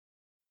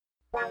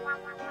Don't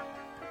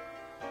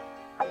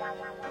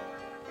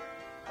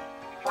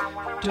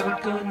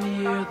go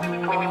near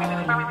the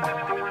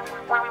water.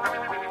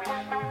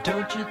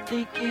 Don't you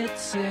think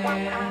it's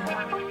sad?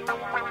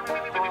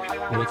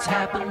 What's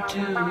happened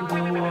to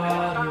the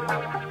water?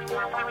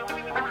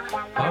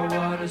 Our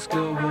water's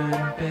going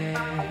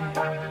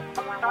bad.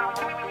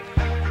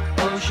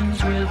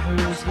 Oceans,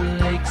 rivers,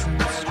 lakes,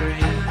 and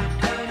streams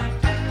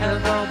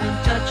have all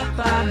been touched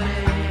by man.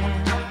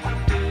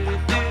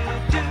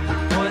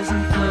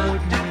 Poison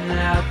floating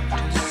out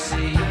to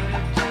sea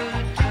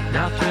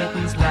now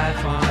threatens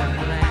life on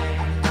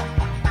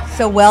land.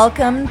 So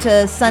welcome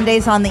to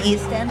Sundays on the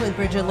East End with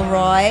Bridget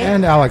Leroy.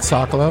 And Alex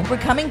Sokolow. We're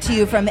coming to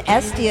you from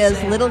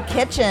Estia's Little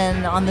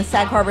Kitchen on the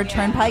Sag Harbor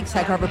Turnpike,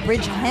 Sag Harbor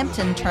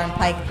Bridgehampton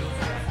Turnpike.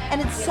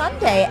 And it's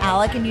Sunday,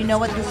 Alec, and you know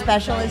what the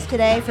special is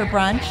today for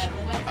brunch?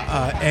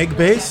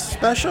 Egg-based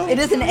special? It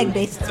is an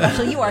egg-based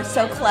special. You are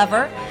so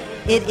clever.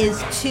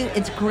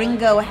 It's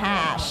gringo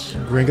hash.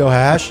 Gringo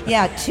hash?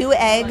 Yeah, 2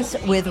 eggs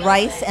with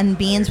rice and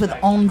beans with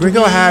andouille.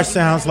 Gringo hash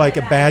sounds like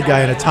a bad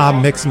guy in a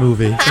Tom Mix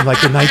movie from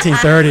like the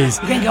 1930s.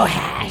 Gringo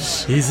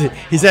hash. He's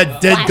at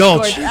Dead Flash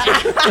Gulch.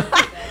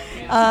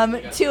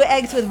 2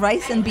 eggs with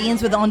rice and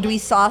beans with andouille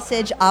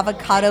sausage,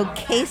 avocado,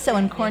 queso,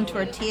 and corn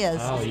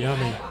tortillas. Oh,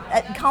 yummy.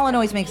 Colin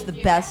always makes the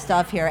best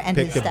stuff here, and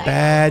Picked his a staff.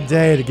 bad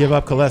day to give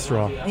up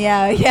cholesterol.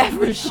 Yeah,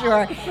 for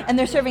sure. And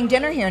they're serving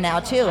dinner here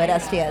now, too, at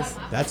Estia's.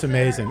 That's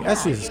amazing.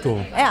 Estia's is cool.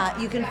 Yeah,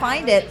 you can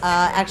find it,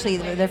 actually,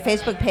 their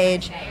Facebook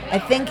page, I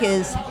think,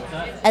 is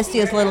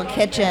Estia's Little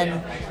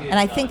Kitchen, and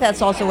I think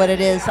that's also what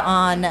it is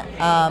on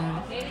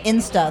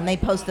Insta, and they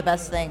post the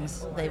best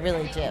things. They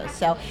really do.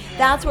 So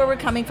that's where we're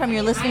coming from.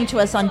 You're listening to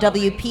us on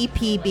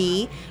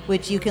WPPB,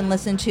 which you can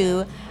listen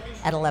to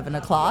at 11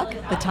 o'clock,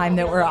 the time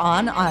that we're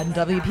on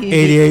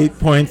WPPB.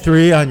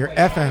 88.3 on your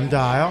FM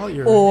dial,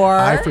 your Or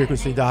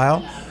high-frequency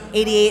dial.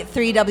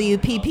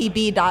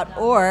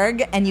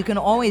 883WPPB.org, and you can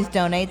always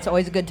donate. It's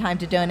always a good time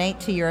to donate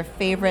to your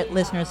favorite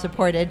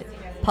listener-supported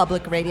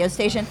public radio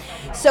station.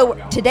 So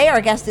today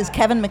our guest is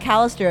Kevin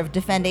McAllister of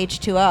Defend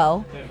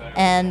H2O,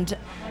 and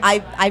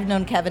I've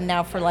known Kevin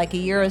now for like a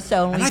year or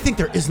so. And I think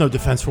there is no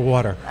defense for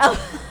water.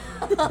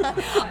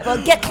 Well,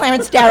 get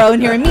Clarence Darrow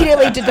in here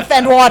immediately to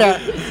defend water.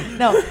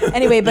 No,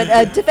 anyway,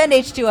 but Defend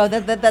H2O,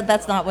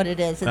 that's not what it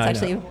is. It's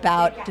actually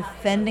about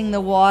defending the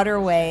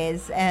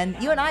waterways. And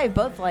you and I have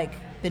both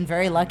been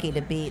very lucky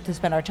to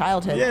spend our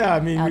childhood. Yeah,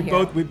 I mean,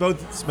 we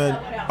both spent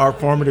our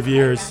formative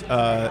years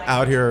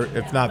out here,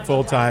 if not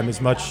full time, as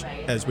much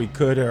as we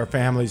could. Our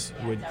families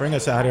would bring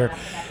us out here,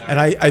 and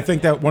I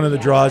think that one of the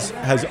draws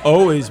has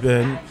always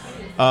been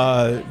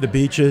the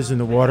beaches and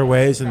the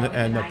waterways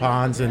and the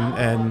ponds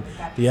and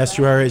the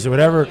estuaries or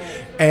whatever,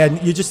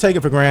 and you just take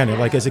it for granted.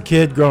 Like as a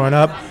kid growing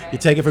up, you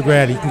take it for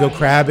granted. You can go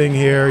crabbing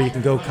here, you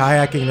can go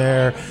kayaking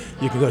there,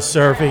 you can go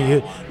surfing.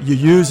 You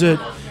use it,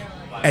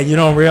 and you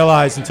don't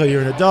realize until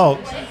you're an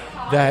adult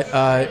that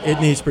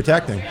it needs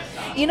protecting.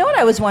 You know what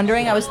I was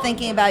wondering? I was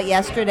thinking about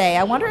yesterday.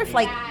 I wonder if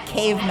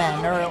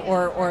cavemen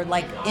or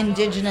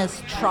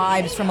indigenous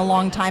tribes from a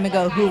long time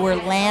ago who were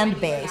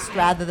land-based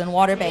rather than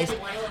water-based,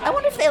 I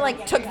wonder if they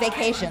took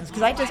vacations,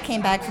 because I just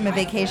came back from a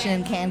vacation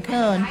in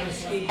Cancun,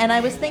 and I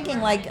was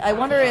thinking I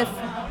wonder if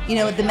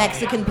the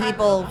Mexican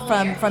people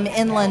from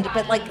inland,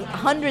 but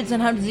hundreds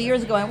and hundreds of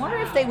years ago, I wonder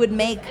if they would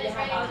make,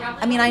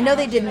 I know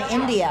they did in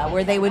India,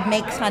 where they would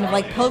make kind of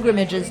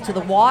pilgrimages to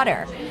the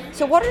water.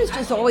 So water has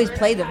just always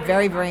played a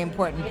very, very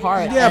important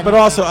part. Yeah, but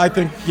also I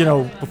think,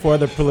 before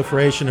the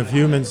proliferation of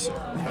humans,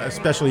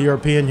 especially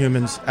European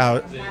humans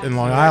out in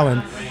Long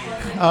Island,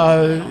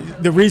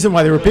 the reason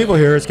why there were people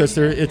here is because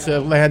it's a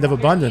land of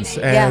abundance,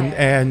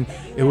 and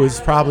it was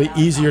probably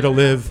easier to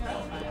live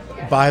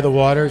by the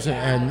waters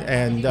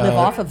and live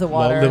off of the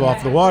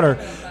water.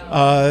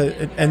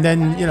 And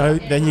then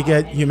then you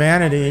get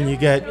humanity, and you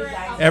get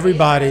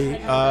everybody,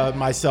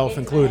 myself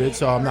included,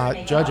 so I'm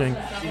not judging,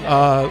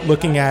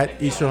 looking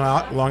at Eastern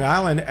Long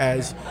Island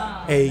as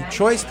a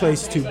choice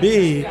place to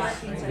be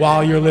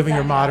while you're living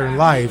your modern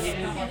life.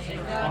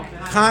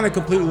 Kind of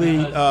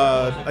completely,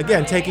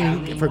 again,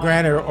 taking for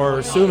granted or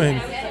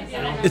assuming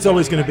it's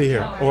always going to be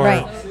here, or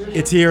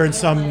it's here in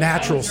some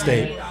natural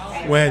state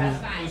when.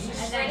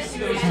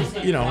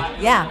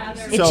 Yeah,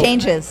 it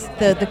changes.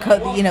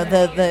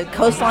 The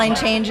coastline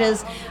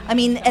changes. And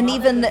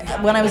even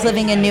when I was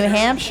living in New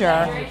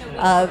Hampshire,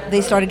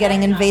 they started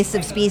getting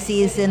invasive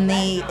species in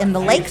the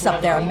lakes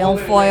up there,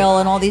 milfoil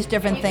and all these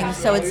different things.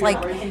 So it's we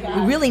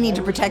really need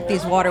to protect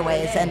these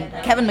waterways. And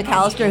Kevin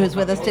McAllister, who's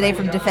with us today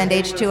from Defend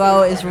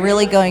H2O, is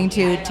really going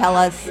to tell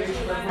us.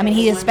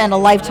 He has spent a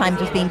lifetime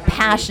just being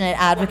passionate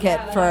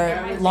advocate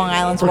for Long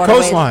Island's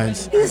waterways.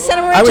 Coastlines. He's a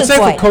Santa Maria I would say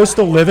boy. for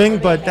Coastal Living,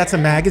 but that's a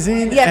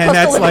magazine. Yeah, and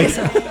Coastal that's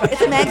Living.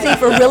 It's a magazine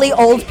for really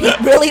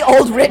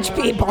old rich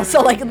people.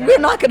 So we're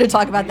not going to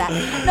talk about that.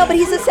 No, but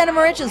he's a Santa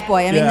Maria's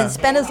boy. He's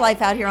spent his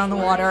life out here on the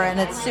water, and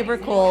it's super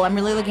cool. I'm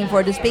really looking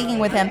forward to speaking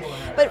with him.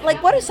 But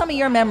what are some of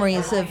your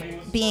memories of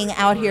being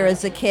out here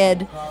as a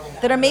kid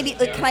that are maybe,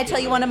 like, can I tell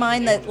you one of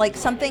mine that, like,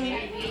 something,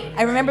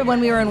 I remember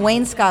when we were in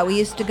Wainscott, we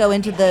used to go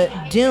into the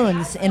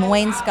dunes in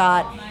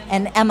Wainscott,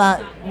 and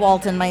Emma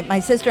Walton, my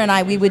sister and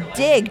I, we would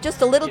dig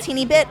just a little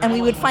teeny bit, and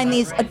we would find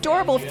these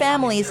adorable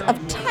families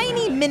of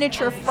tiny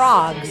miniature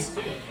frogs.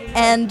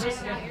 And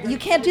you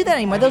can't do that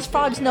anymore. Those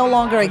frogs no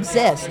longer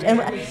exist.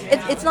 And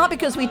it's not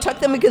because we took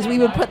them, because we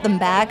would put them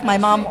back. My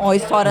mom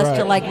always taught us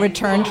to, like,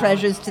 return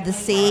treasures to the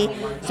sea.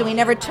 So we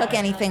never took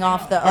anything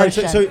off the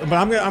ocean. All right, but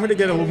I'm gonna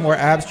get a little more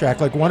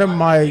abstract. Like, one of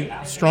my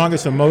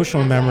strongest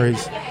emotional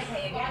memories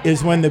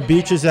is when the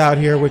beaches out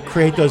here would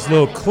create those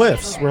little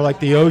cliffs where, like,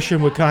 the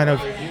ocean would kind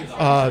of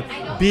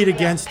beat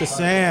against the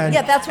sand.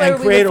 Yeah, that's where and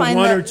we create would find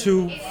a 1 the- or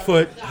 2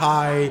 foot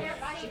high,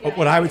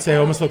 what I would say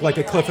almost looked like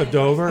a cliff of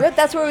Dover. Yeah,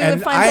 that's where we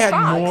would find I the had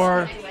frogs.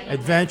 more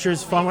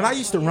adventures, fun. When I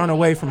used to run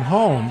away from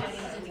home,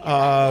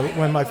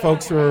 when my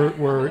folks were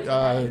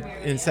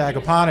in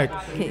Sagaponack,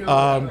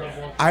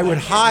 I would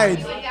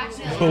hide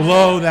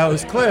below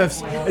those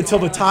cliffs until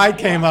the tide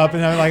came up,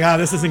 and I'm like,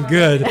 this isn't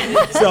good.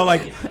 So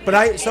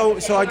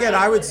again,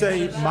 I would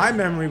say my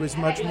memory was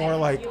much more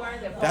like,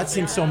 that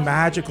seems so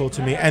magical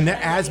to me, and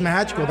as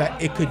magical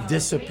that it could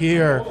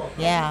disappear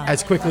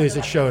as quickly as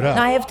it showed up.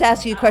 Now I have to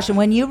ask you a question.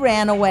 When you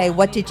ran away,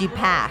 what did you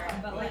pack?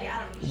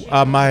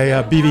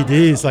 My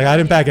BVDs. Like, I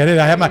didn't pack anything.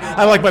 I had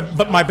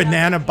my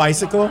banana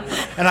bicycle,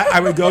 and I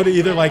would go to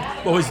either, like,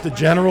 what was the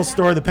general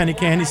store, the penny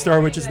candy store,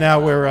 which is now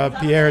where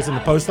Pierre's and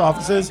the post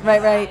office is.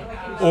 Right.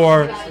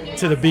 Or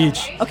to the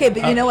beach. Okay,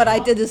 but you know what I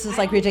did? This is,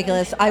 like,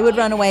 ridiculous. I would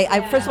run away.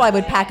 First of all, I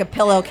would pack a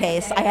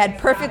pillowcase. I had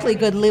perfectly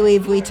good Louis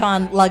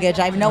Vuitton luggage.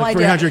 I have no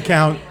idea. 300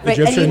 count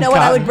Egyptian And you know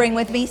what I would cotton. bring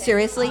with me?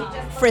 Seriously?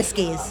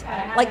 Friskies.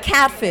 Like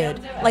cat food.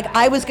 Like,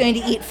 I was going to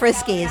eat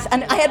Friskies.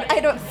 And I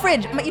had a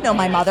fridge. You know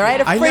my mother. I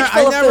had a fridge full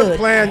of I never food.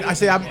 planned.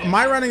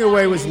 My running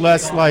away was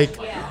less like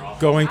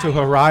going to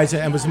Horizon,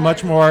 and was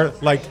much more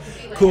like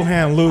Cool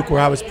Hand Luke, where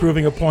I was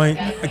proving a point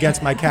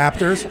against my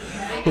captors,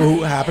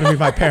 who happened to be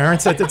my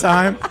parents at the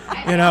time.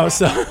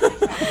 So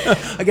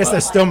I guess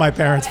they're still my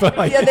parents, but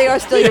like, Yeah, they are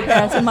still your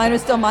parents, and mine are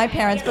still my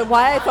parents. But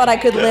why I thought I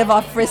could live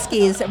off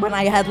Friskies when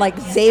I had, like,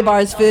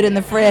 Zabar's food in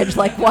the fridge,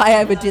 like, why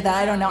I would do that,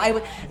 I don't know. I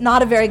was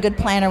not a very good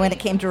planner when it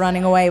came to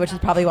running away, which is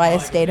probably why I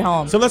stayed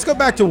home. So let's go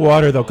back to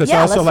water, though, because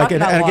Yeah, also, let's like, talk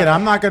about and again, water.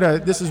 I'm not gonna.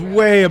 This is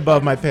way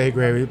above my pay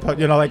grade. But,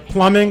 like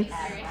plumbing,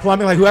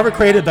 like whoever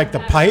created, like, the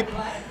pipe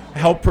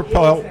helped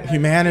propel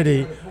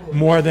humanity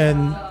more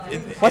than.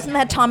 Wasn't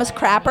that Thomas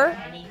Crapper?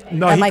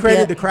 No, That he might be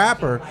created it. the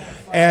crapper,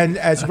 and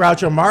as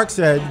Groucho Marx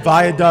said,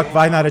 "Buy a duck,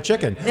 buy not a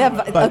chicken." Yeah,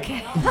 but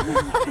okay.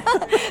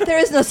 There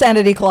is no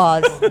sanity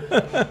clause.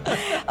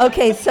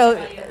 Okay, so,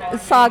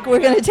 Sock, we're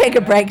going to take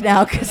a break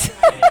now because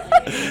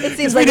it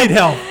seems we like need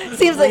help.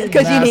 Seems like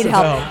because you need Massive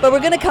help. help. But we're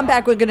going to come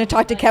back. We're going to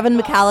talk to Kevin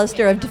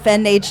McAllister of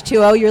Defend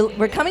H2O.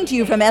 We're coming to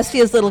you from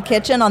Estia's Little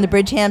Kitchen on the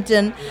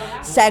Bridgehampton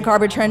Sag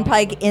Harbor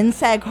Turnpike in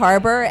Sag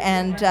Harbor,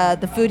 and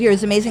the food here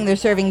is amazing. They're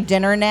serving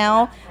dinner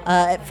now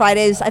at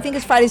Fridays. I think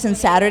it's Fridays and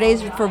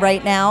Saturdays for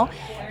right now.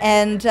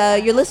 And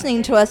you're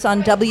listening to us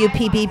on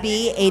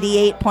WPPB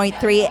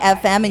 88.3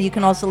 FM, and you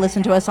can also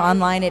listen to us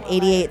online at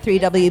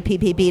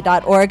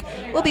 883wppb.org.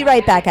 We'll be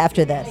right back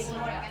after this.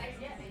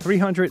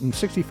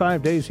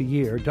 365 days a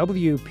year,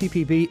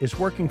 WPPB is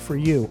working for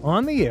you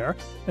on the air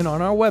and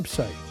on our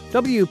website.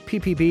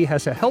 WPPB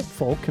has a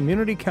helpful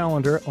community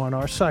calendar on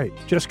our site.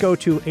 Just go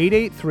to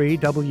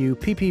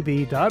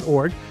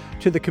 883wppb.org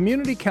to the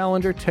Community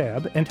Calendar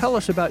tab and tell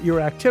us about your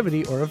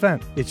activity or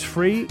event. It's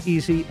free,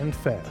 easy, and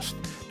fast.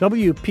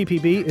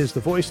 WPPB is the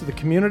voice of the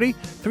community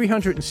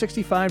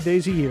 365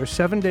 days a year,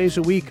 7 days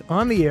a week,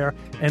 on the air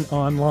and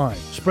online.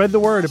 Spread the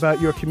word about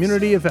your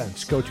community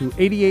events. Go to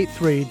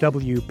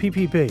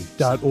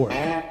 883wppb.org.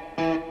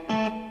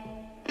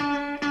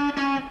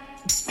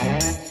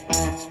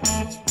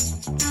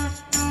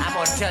 I'm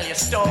gonna tell you a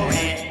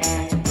story.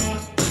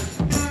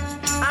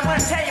 I'm gonna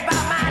tell you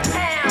about my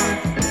town.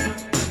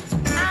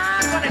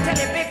 I'm gonna tell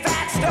you a big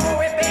fat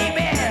story,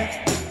 baby.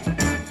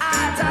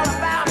 It's all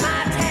about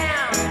my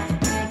town.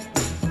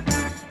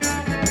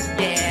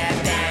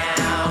 Yeah,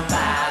 down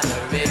by the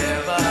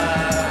river,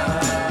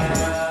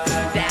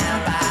 down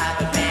by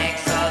the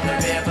banks of the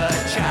River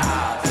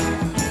Charles.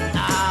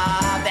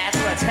 That's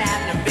what's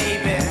happening,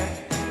 baby.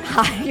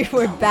 Hi,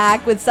 we're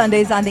back with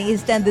Sundays on the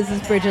East End. This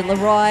is Bridget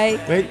Leroy.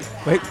 Wait.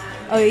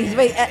 Oh,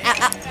 wait.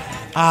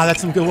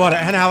 That's some good water.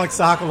 And Alex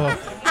Sokolow.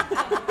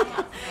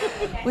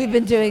 We've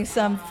been doing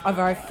some of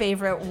our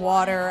favorite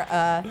water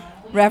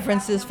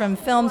references from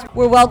films.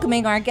 We're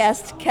welcoming our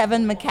guest,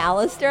 Kevin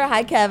McAllister.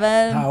 Hi,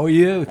 Kevin. How are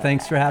you?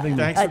 Thanks for having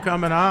me. Thanks for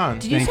coming on.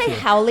 Did you Thank say you.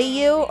 howly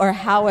you or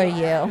how are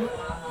you?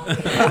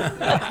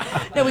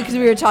 No, because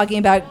we were talking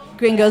about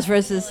Gringos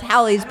versus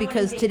Howleys,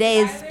 because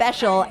today's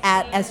special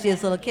at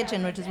Estia's Little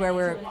Kitchen, which is where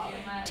we're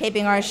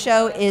taping our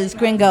show, is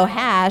Gringo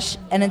Hash,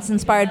 and it's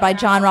inspired by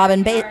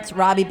Robbie Bates,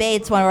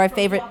 one of our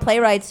favorite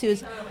playwrights,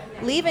 who's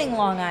leaving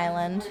Long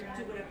Island,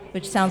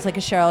 which sounds like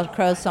a Sheryl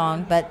Crow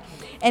song, but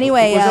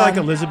anyway. Was it like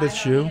Elizabeth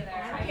Shue?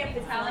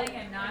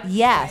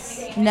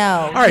 Yes.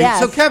 No. All right, yes.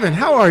 so Kevin,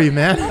 how are you,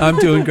 man? I'm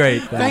doing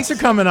great. Thanks for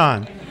coming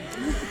on.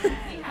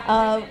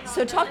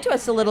 So talk to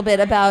us a little bit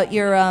about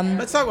your.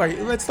 Let's talk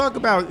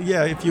about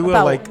if you will,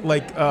 About-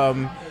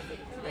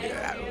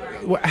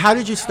 how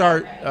did you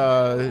start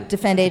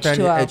Defend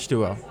H2O.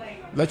 H2O?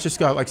 Let's just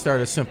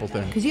start a simple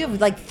thing. Because you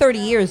have like 30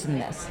 years in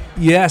this.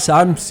 Yes,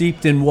 I'm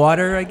steeped in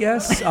water, I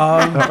guess.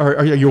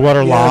 Are you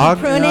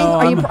waterlogged? Pruning?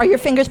 No, Are your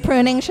fingers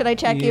pruning? Should I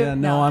check you? Yeah,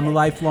 no, I'm a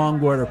lifelong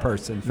water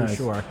person for Nice.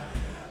 sure.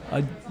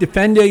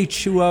 Defend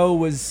H2O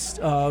was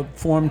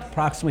formed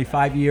approximately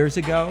 5 years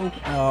ago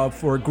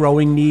for a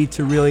growing need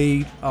to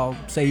really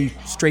say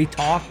straight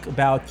talk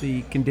about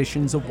the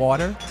conditions of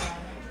water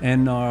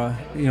and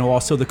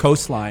also the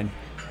coastline.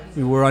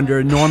 We were under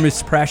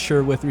enormous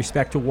pressure with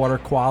respect to water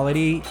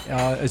quality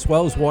as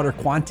well as water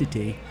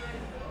quantity.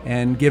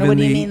 And given What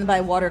do you mean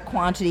by water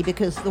quantity?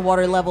 Because the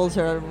water levels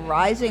are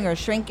rising or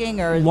shrinking,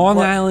 or Long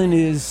what? Island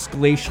is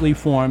glacially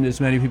formed,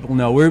 as many people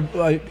know. We're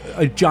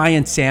a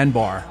giant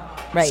sandbar.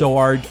 Right. So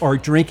our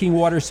drinking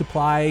water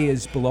supply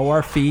is below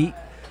our feet.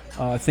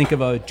 Think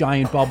of a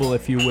giant bubble,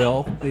 if you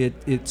will.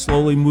 It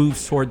slowly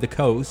moves toward the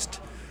coast.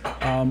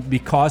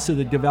 Because of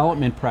the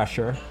development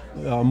pressure,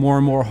 more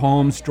and more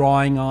homes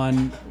drawing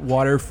on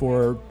water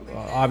for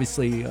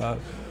obviously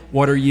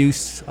water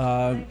use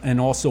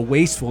and also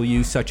wasteful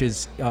use, such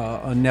as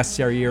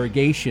unnecessary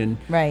irrigation.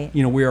 Right.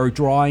 We are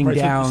drawing Right,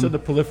 down. so the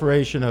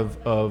proliferation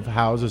of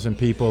houses and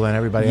people and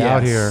everybody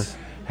out Yes. here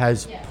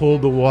has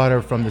pulled the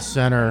water from the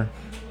center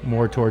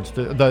more towards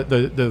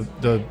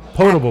the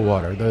potable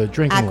water, the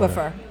drinking Aquifer.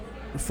 water.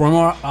 From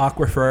our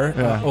aquifer.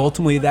 Yeah.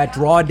 Ultimately, that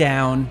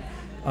drawdown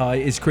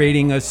is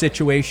creating a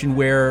situation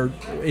where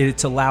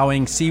it's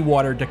allowing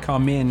seawater to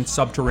come in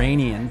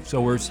subterranean.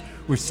 So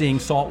we're seeing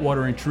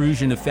saltwater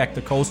intrusion affect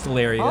the coastal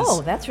areas.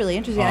 Oh, that's really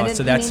interesting. I didn't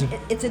so that's-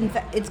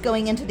 it's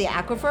going into the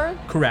aquifer.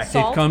 Correct.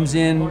 Salt? It comes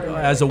in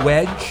as a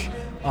wedge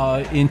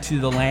into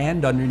the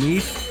land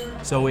underneath.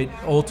 So it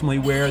ultimately,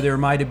 where there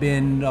might have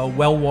been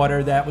well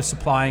water that was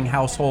supplying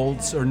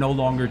households, are no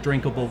longer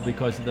drinkable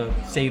because of the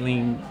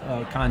saline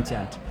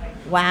content.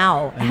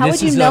 Wow. And How this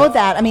would you is know a-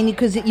 that? I mean,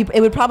 because it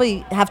would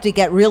probably have to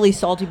get really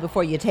salty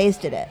before you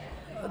tasted it.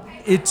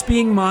 It's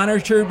being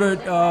monitored,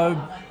 but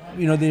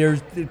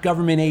there's the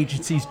government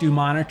agencies do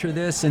monitor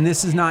this, and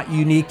this is not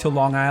unique to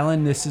Long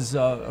Island. This is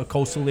a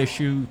coastal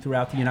issue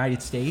throughout the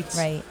United States.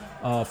 Right.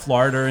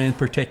 Florida in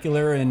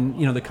particular, and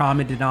the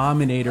common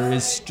denominator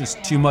is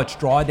just too much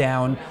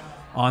drawdown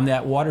on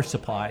that water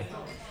supply.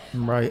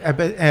 Right,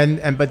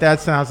 but that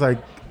sounds like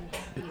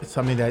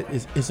something that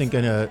isn't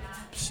going to,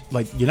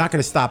 you're not going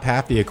to stop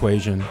half the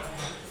equation.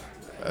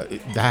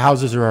 The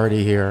houses are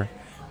already here,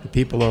 the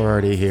people are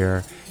already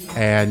here,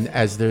 and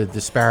as the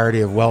disparity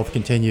of wealth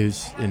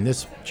continues in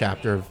this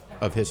chapter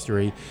of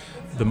history,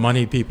 the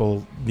money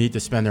people need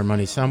to spend their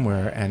money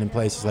somewhere, and in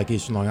places like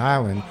Eastern Long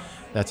Island,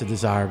 that's a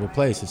desirable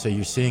place. And so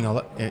you're seeing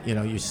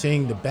you're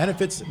seeing the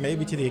benefits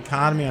maybe to the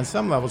economy on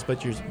some levels,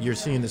 but you're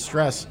seeing the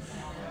stress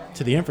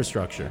to the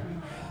infrastructure.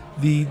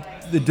 The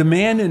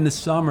demand in the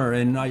summer,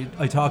 and I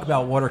talk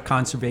about water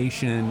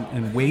conservation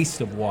and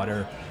waste of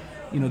water,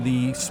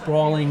 the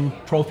sprawling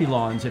trophy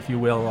lawns, if you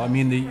will. I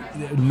mean, the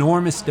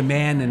enormous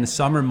demand in the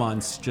summer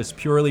months just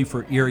purely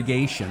for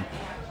irrigation.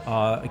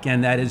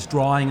 Again, that is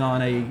drawing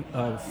on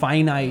a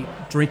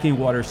finite drinking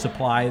water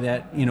supply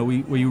that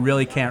we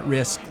really can't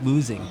risk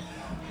losing.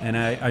 And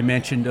I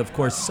mentioned, of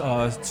course,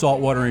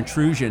 saltwater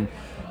intrusion.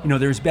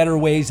 There's better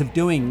ways of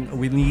doing.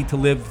 We need to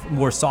live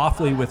more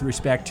softly with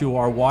respect to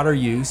our water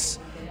use.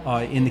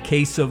 In the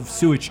case of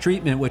sewage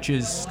treatment, which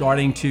is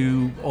starting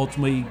to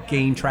ultimately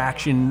gain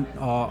traction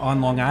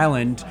on Long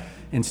Island,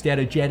 instead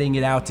of jetting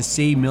it out to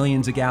sea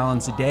millions of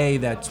gallons a day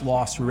that's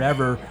lost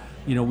forever,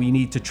 we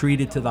need to treat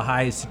it to the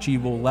highest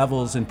achievable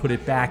levels and put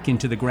it back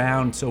into the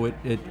ground so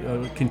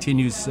it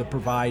continues to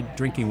provide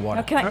drinking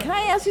water. Now, can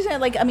I ask you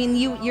something?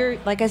 You're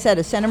like I said,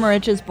 a Santa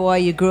Mauritius boy.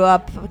 You grew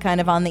up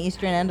kind of on the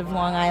eastern end of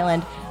Long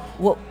Island.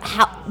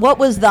 What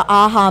was the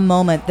aha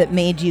moment that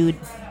made you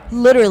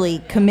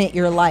literally commit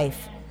your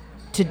life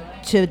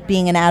to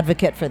being an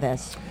advocate for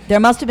this? There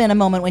must have been a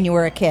moment when you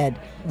were a kid.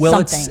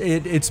 Well,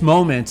 something. it's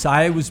moments.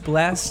 I was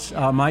blessed.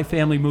 My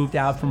family moved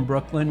out from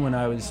Brooklyn when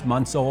I was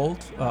months old,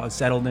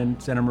 settled in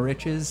Santa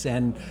Mauritius,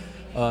 and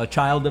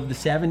child of the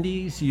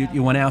 70s.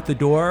 You went out the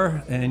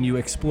door and you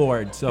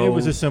explored. So It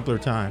was a simpler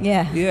time.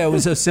 Yeah. Yeah, it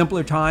was a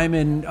simpler time,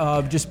 and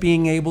just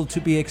being able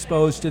to be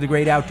exposed to the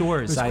great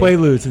outdoors. It was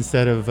Quaaludes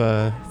instead of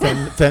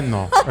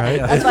fentanyl, right?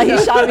 That's why he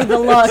shot me the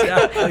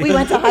look. We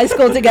went to high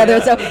school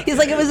together, so he's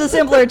like, it was a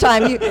simpler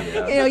time. You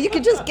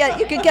could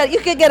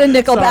get a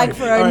nickel back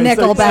for a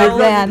nickel back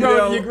then.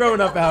 You're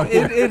growing up out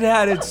here. It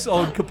had its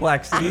own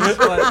complexities,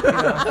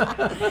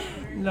 but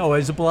no, I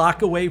was a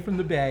block away from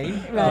the bay.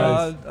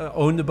 Right.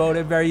 Owned the boat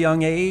at a very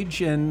young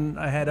age, and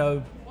I had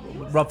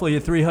roughly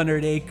a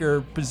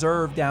 300-acre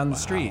preserve down the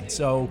street.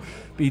 So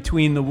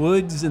between the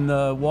woods and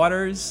the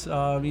waters, it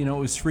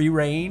was free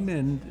reign,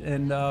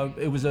 and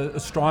it was a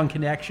strong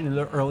connection at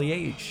an early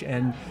age.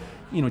 And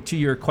to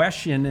your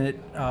question,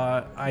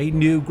 I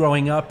knew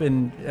growing up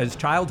as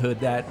childhood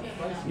that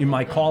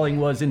my calling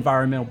was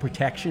environmental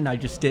protection. I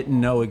just didn't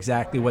know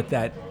exactly what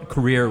that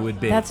career would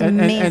be. That's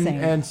And, amazing.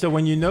 and so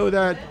when you know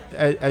that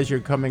as you're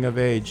coming of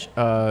age,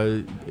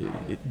 what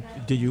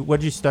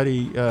did you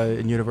study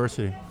in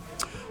university?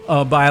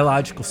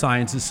 Biological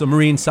sciences, so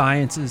marine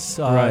sciences,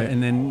 Right.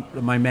 and then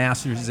my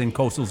master's is in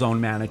coastal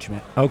zone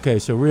management. Okay,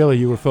 so really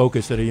you were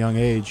focused at a young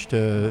age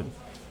to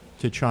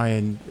try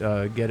and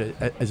get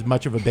as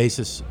much of a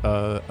basis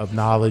of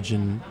knowledge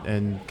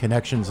and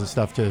connections and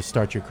stuff to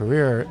start your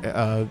career,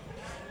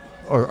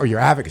 or your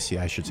advocacy,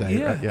 I should say.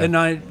 Yeah. right? And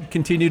I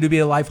continue to be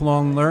a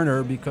lifelong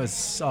learner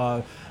because,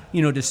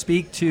 to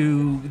speak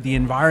to the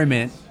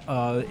environment,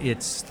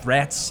 its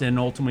threats, and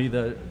ultimately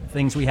the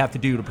things we have to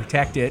do to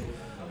protect it.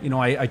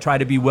 I try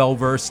to be well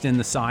versed in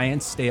the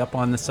science, stay up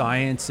on the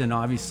science, and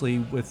obviously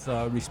with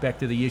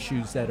respect to the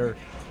issues that are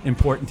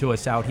important to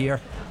us out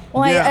here.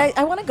 Well, Yeah.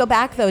 I want to go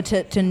back, though,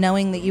 to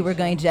knowing that you were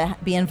going to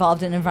be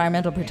involved in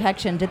environmental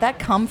protection. Did that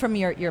come from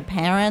your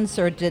parents,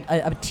 or did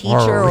a teacher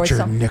or Richard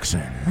something?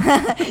 Nixon.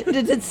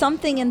 Did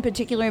something in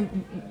particular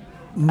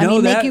No,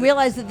 make you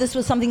realize that this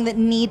was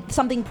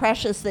something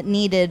precious that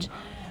needed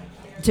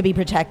to be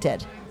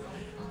protected?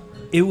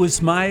 It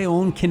was my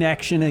own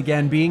connection,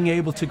 again, being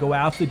able to go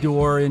out the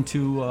door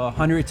into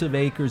hundreds of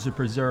acres of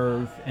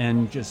preserve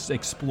and just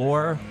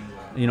explore,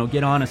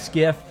 get on a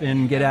skiff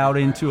and get out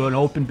into an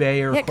open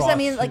bay or Yeah, because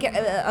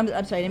across. I'm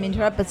sorry, I didn't mean to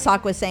interrupt, but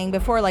Sak was saying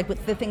before, like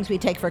with the things we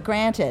take for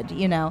granted,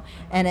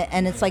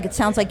 and it's like, it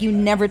sounds like you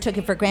never took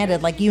it for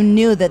granted, like you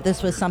knew that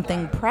this was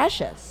something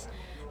precious,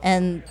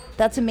 and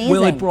that's amazing.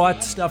 Well, it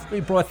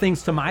brought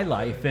things to my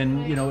life,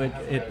 and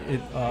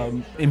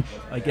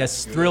I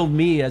guess thrilled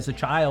me as a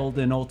child,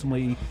 and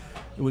ultimately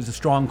it was a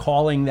strong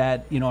calling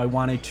that I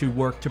wanted to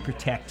work to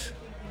protect,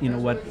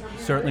 what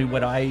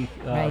I.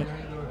 Right.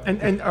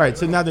 And all right,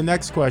 so now the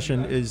next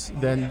question is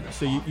then,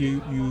 so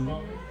you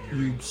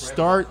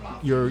start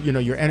your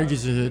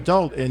energies as an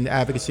adult in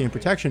advocacy and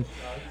protection.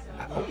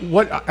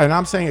 And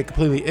I'm saying it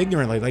completely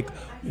ignorantly, like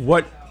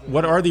what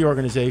are the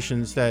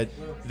organizations that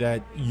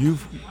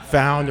you've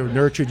found or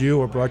nurtured you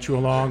or brought you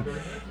along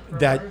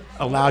that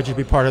allowed you to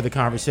be part of the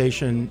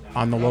conversation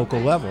on the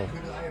local level?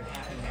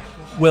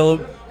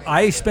 Well,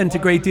 I spent a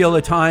great deal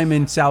of time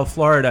in South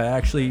Florida.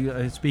 Actually,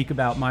 I speak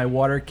about my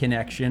water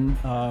connection.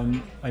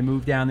 I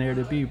moved down there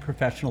to be a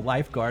professional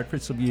lifeguard for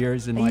some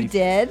years. You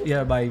did?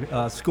 Yeah,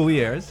 my school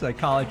years, like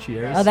college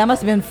years. Oh, that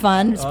must have been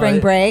fun, spring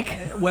break.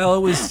 Well,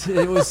 it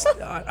was.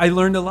 I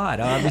learned a lot,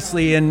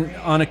 obviously, and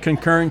on a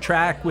concurrent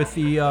track with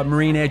the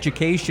marine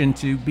education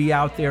to be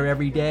out there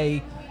every day,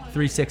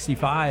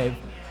 365.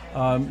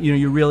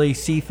 You really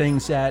see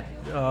things that,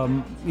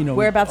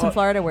 Whereabouts in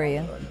Florida were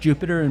you?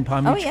 Jupiter and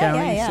Palm Beach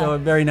County, yeah. so a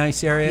very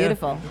nice area.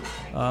 Beautiful.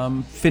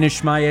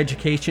 Finished my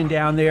education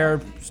down there,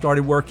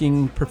 started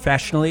working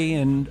professionally,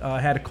 and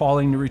had a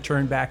calling to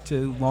return back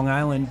to Long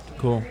Island.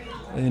 Cool.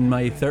 In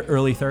my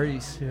early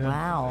 30s. Yeah.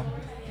 Wow.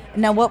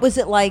 Now, what was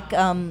it like?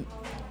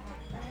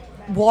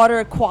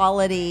 Water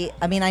quality,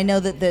 I mean, I know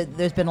that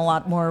there's been a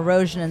lot more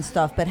erosion and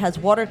stuff, but has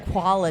water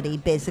quality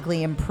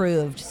basically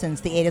improved since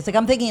the 80s? Like,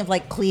 I'm thinking of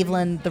like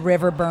Cleveland, the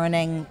river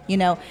burning,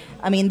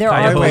 I mean, there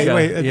are...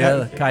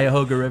 Wait,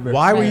 Cuyahoga River.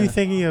 Why were you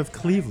thinking of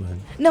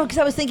Cleveland? No, because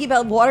I was thinking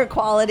about water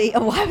quality.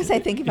 Why was I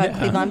thinking about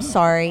Cleveland? I'm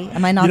sorry.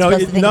 Am I not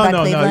supposed to think about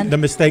Cleveland? No, the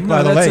mistake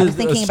by the that's lake. I was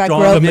thinking about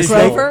strong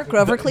visual.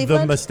 Grover,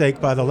 Cleveland? The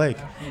mistake by the lake.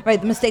 Right,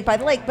 the mistake by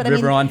the lake, but River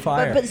I mean, on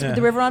fire. But Yeah.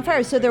 the river on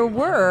fire. So there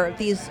were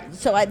these.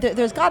 So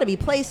there's got to be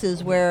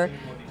places where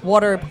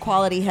water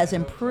quality has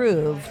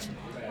improved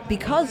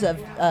because of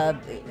the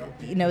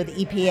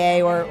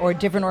EPA or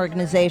different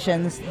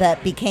organizations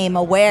that became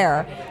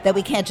aware that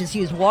we can't just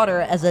use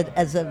water as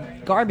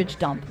a garbage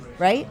dump,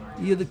 right?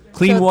 Yeah, the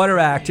Clean So- Water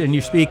Act, and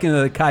you're speaking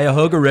of the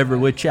Cuyahoga River,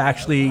 which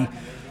actually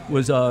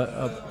was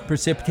a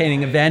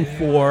precipitating event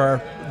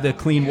for the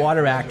Clean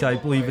Water Act, I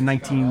believe, in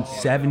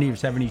 1970 or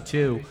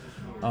 72.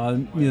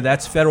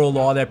 That's federal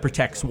law that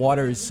protects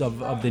waters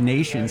of the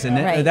nations, and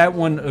Right. that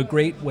one of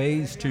great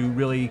ways to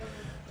really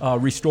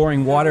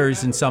restoring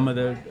waters in some of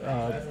the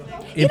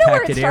You know where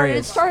impacted it started?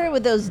 areas. It started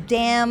with those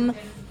damn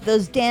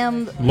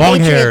Long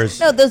patriots. hairs.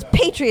 No, those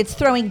patriots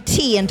throwing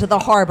tea into the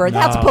harbor.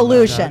 That's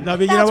pollution. No,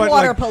 but you That's know what?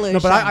 water Like, pollution. No,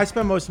 but I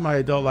spent most of my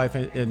adult life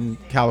in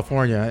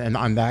California and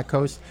on that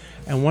coast.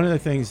 And one of the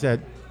things that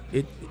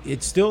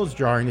it still is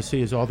jarring to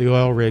see is all the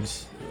oil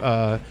rigs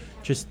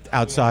just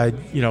outside,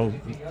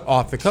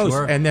 off the coast.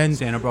 Sure. And then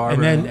Santa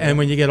Barbara. and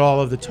when you get all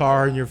of the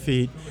tar in your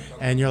feet,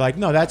 and you're like,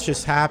 no, that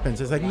just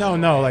happens. It's like, no,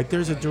 like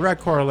there's a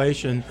direct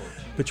correlation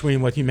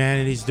between what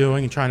humanity's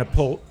doing and trying to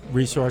pull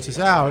resources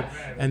out,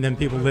 and then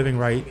people living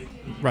right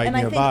and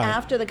I nearby. think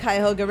after the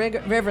Cuyahoga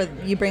River,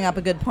 you bring up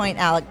a good point,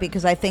 Alec,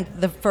 because I think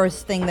the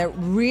first thing that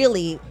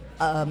really,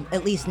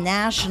 at least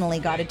nationally,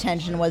 got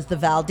attention was the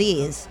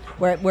Valdez,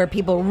 where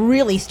people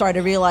really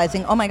started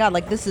realizing, oh my God,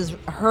 like this is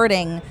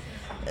hurting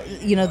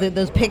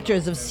those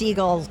pictures of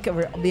seagulls,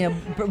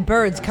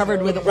 birds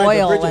covered with Right, but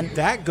oil, Bridget, and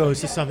that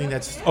goes to something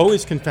that's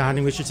always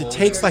confounding, which is it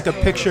takes like a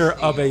picture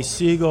of a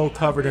seagull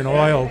covered in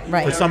oil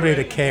Right. for somebody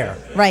to care.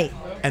 right.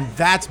 And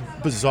that's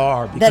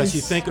bizarre That because is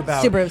you think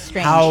about super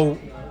strange. how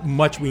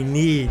much we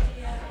need.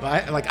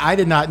 I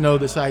did not know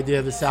this idea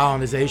of the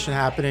salinization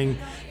happening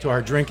to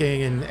our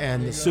drinking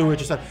and the sewage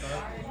and stuff.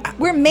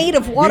 We're made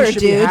of water, we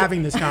should dude. be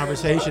having this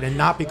conversation, and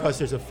not because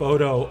there's a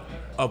photo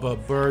of a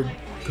bird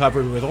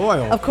covered with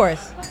oil. Of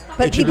course,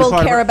 but It should be people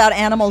part of care our- about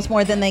animals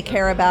more than they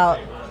care about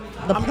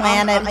the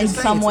planet I'm in just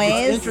saying, some it's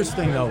ways.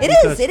 interesting, though, It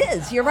because- is. It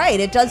is. You're right.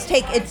 It does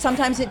take. It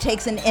sometimes it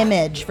takes an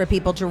image for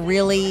people to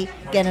really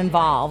get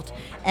involved.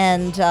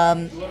 And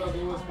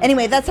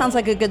anyway, that sounds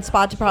like a good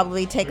spot to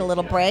probably take a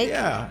little break.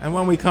 Yeah, and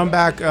when we come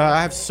back,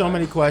 I have so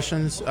many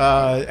questions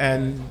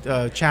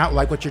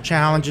like what your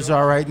challenges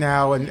are right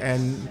now,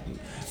 and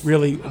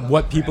really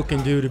what people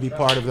can do to be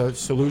part of the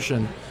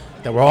solution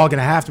that we're all going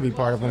to have to be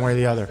part of one way or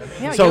the other.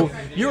 Yeah, So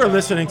you are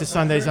listening to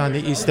Sundays on the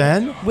East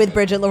End With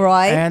Bridget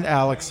Leroy, and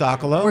Alex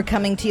Sokolow we're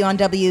coming to you on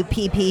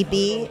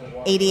WPPB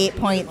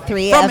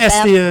 88.3 from FM.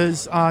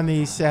 Estia's on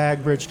the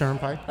Sag Bridge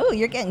Turnpike. Oh,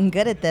 you're getting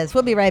good at this.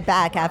 We'll be right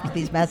back after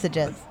these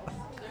messages.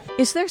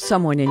 Is there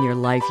someone in your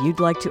life you'd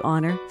like to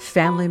honor?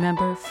 Family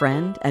member,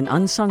 friend, an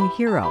unsung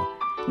hero?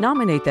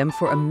 Nominate them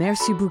for a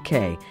Merci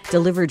Bouquet,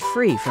 delivered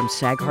free from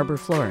Sag Harbor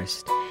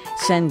Florist.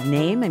 Send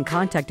name and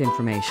contact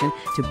information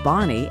to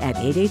Bonnie at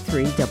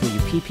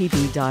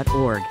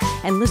 883wppb.org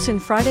and listen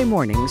Friday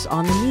mornings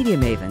on the Media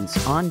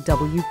Mavens on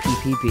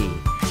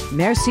WPPB.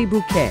 Merci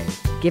Bouquet,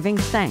 giving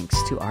thanks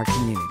to our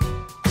community.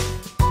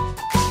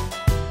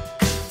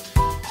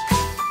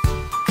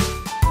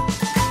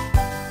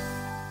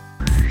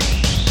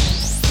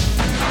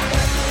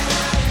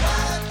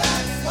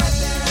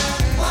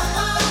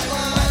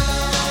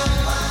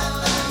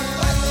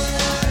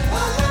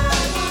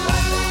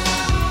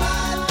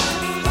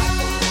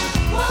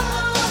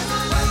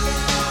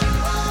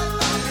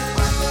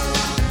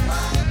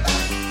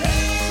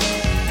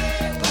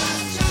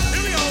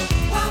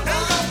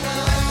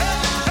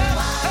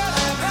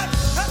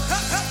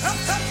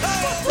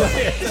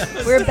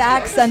 We're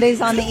back Sundays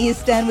on the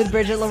East End with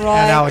Bridget Leroy.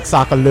 And Alex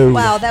Sokolow.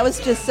 Wow, that was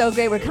just so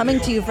great. We're coming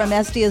to you from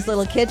Estia's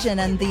Little Kitchen,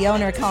 and the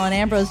owner, Colin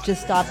Ambrose,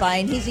 just stopped by,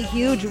 and he's a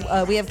huge,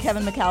 we have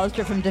Kevin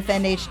McAllister from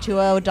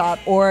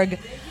defendh2o.org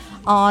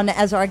on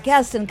as our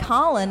guest, and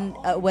Colin,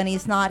 when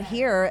he's not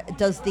here,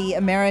 does the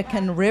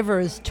American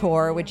Rivers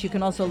Tour, which you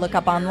can also look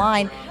up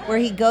online, where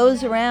he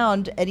goes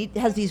around, and he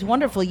has these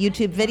wonderful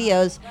YouTube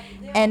videos,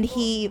 and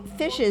he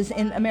fishes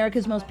in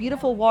America's most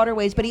beautiful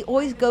waterways, but he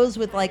always goes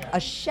with like a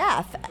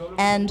chef,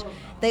 and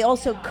they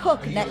also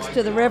cook next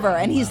to the river,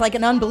 and he's like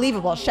an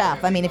unbelievable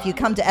chef. I mean, if you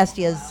come to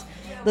Estia's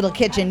Little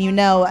Kitchen,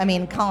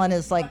 Colin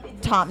is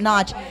like top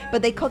notch,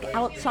 but they cook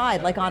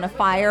outside, like on a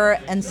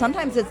fire, and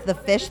sometimes it's the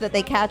fish that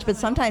they catch, but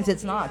sometimes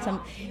it's not.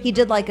 He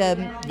did like a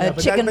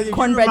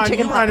cornbread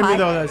chicken pot reminded me, pie.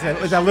 though,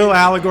 that little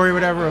allegory,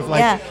 whatever, of like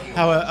Yeah.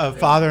 how a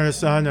father and a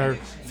son are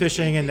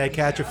fishing, and they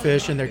catch a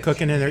fish, and they're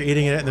cooking and they're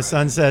eating it, and the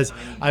son says,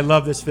 "I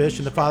love this fish,"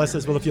 and the father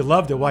says, "Well, if you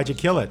loved it, why'd you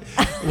kill it?"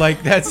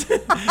 Like, that's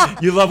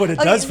you love what it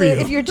does for you.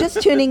 If you're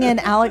just tuning in,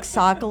 Alex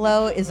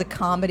Sokolow is a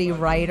comedy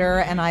writer,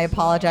 and I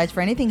apologize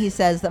for anything he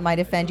says that might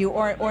offend you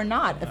or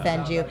not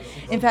offend you.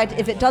 In fact,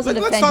 if it doesn't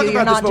Let's offend talk you,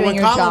 you're about not this. But doing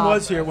your when Colin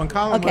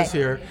job. was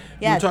here, you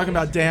Yes. were talking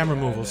about dam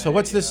removal. So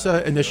what's this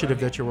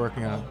initiative that you're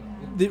working on?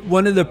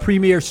 One of the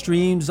premier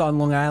streams on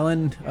Long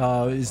Island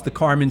is the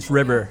Carmen's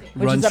River.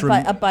 Which is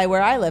up by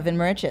where I live in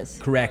Mauritius.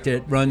 Correct.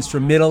 It runs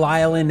from Middle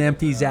Island,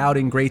 empties out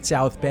in Great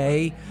South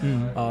Bay.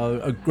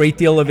 A great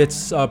deal of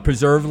its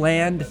preserved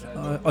land.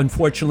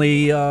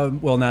 Unfortunately,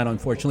 not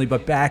unfortunately,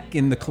 but back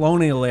in the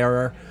colonial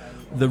era,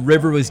 the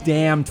river was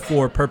dammed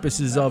for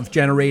purposes of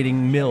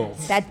generating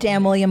mills. That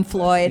damn William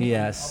Floyd.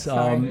 Yes.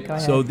 Sorry, go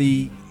ahead. So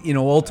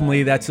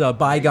ultimately that's a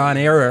bygone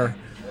era.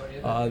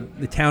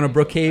 The town of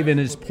Brookhaven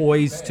is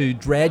poised to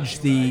dredge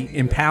the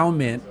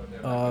impoundment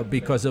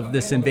because of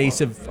this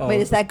invasive.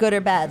 Wait, is that good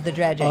or bad, the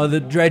dredging? The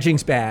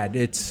dredging's bad.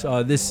 This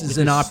is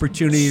an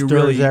opportunity to Stirs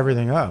really.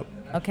 everything up.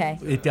 Okay.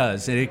 It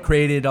does, and it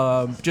created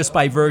just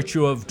by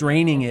virtue of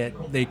draining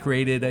it, they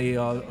created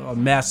a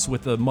mess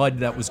with the mud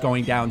that was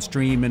going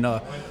downstream in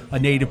a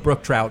native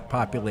brook trout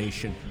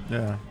population.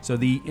 Yeah. So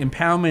the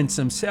impoundments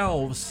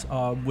themselves,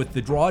 with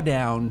the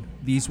drawdown,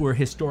 these were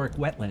historic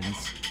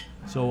wetlands.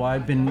 So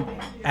I've been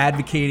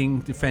advocating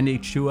Defend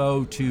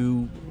H2O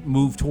to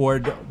move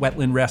toward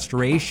wetland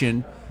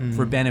restoration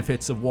for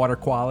benefits of water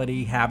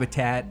quality,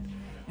 habitat,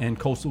 and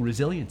coastal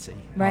resiliency.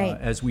 Right.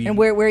 And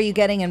where are you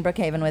getting in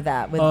Brookhaven with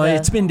that?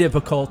 It's been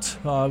difficult.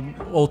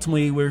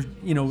 Ultimately, we're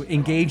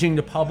engaging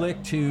the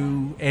public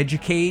to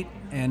educate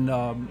and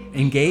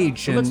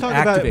engage and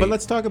activate.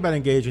 Let's talk about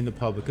engaging the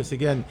public, because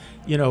again,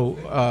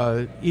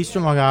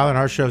 Eastern Long Island.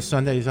 Our show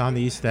Sunday is on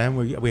the East End.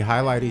 We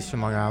highlight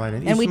Eastern Long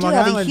Island, and we Eastern do Long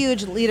have Island, a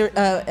huge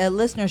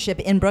listenership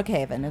in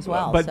Brookhaven as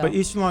well. But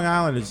Eastern Long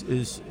Island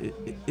is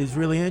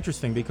really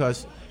interesting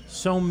because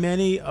so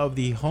many of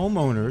the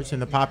homeowners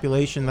and the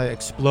population that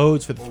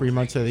explodes for the 3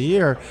 months of the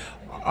year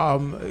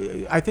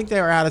I think they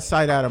are out of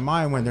sight, out of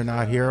mind when they're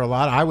not here.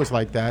 I was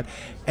like that,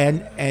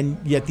 and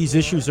yet these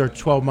issues are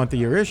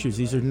 12-month-a-year issues.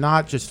 These are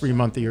not just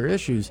 3-month-a-year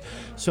issues.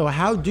 So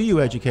how do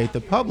you educate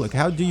the public?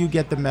 How do you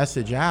get the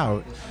message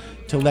out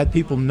to let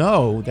people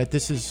know that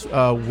this is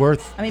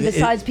worth? I mean,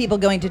 besides people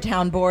going to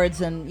town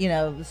boards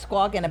and,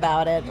 squawking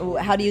about it,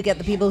 how do you get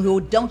the people who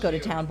don't go to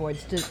town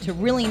boards to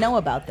really know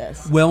about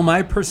this? Well,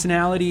 my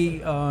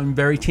personality, I'm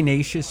very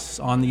tenacious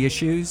on the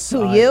issues.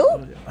 Who,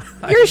 you?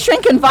 You're a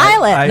shrinking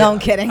violet. No, I'm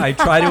kidding. I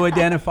try to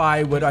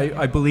identify what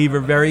I believe are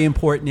very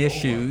important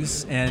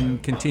issues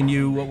and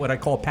continue what I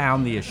call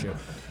pound the issue.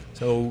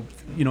 So,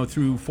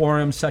 through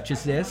forums such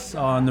as this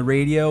on the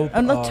radio.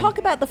 And let's talk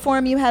about the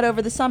forum you had over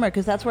the summer,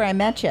 because that's where I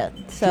met you.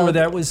 So sure,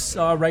 that was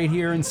right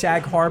here in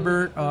Sag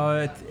Harbor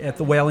at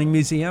the Whaling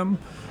Museum.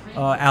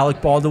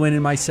 Alec Baldwin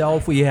and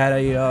myself, we had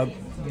a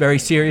very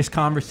serious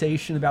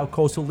conversation about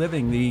coastal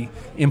living, the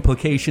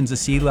implications of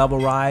sea level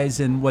rise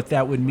and what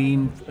that would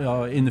mean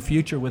in the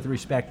future with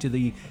respect to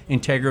the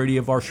integrity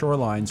of our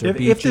shorelines or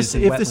beaches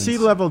and wetlands. If the sea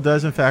level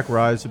does in fact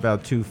rise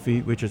about 2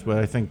 feet, which is what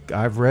I think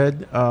I've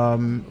read,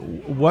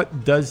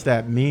 what does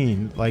that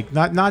mean? Like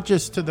not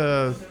just to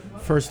the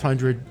first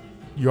 100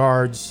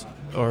 yards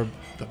or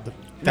the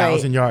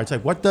 1,000 yards.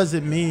 Like, what does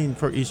it mean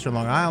for Eastern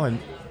Long Island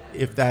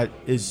if that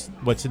is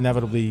what's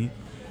inevitably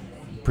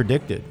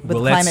predicted?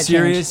 Well, that's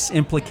serious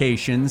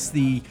implications.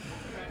 To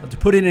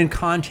put it in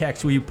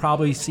context, we've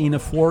probably seen a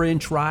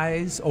 4-inch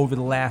rise over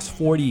the last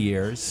 40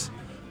 years.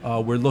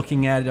 We're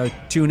looking at a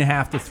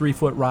 2.5 to 3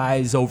 foot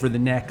rise over the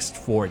next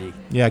 40.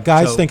 Yeah,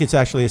 guys think it's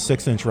actually a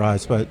 6-inch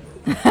rise, but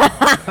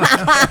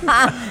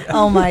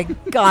oh my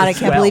God, I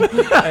can't believe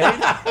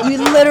you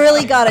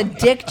literally got a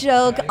dick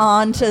joke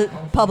onto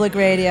public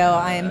radio.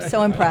 I am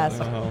so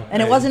impressed.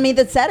 And it wasn't me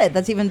that said it.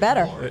 That's even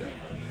better.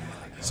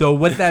 So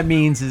what that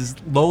means is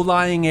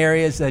low-lying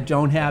areas that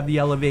don't have the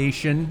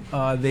elevation,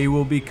 they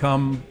will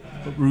become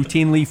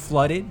routinely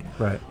flooded.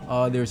 Right.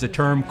 There's a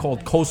term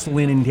called coastal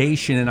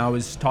inundation, and I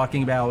was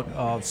talking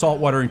about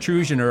saltwater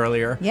intrusion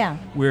earlier. Yeah.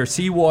 Where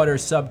seawater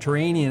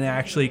subterranean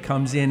actually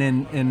comes in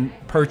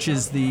and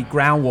perches the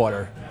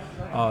groundwater.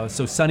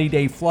 So sunny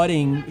day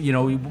flooding,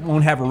 you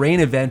won't have a rain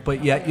event,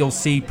 but yet you'll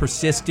see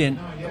persistent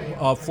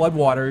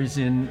floodwaters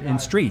in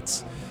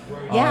streets.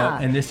 Yeah.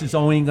 And this is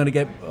only going to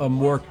get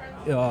more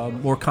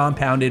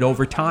compounded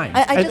over time.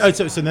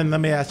 So then let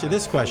me ask you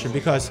this question,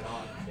 because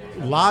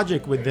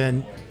logic would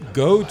then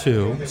go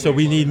to, so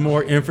we need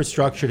more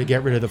infrastructure to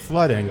get rid of the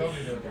flooding,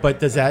 but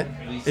does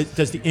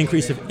the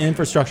increase of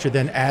infrastructure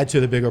then add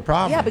to the bigger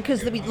problem? Yeah,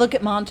 because look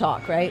at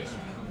Montauk, right?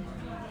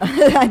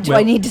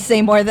 I need to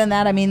say more than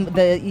that? I mean,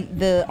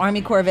 the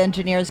Army Corps of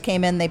Engineers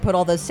came in, they put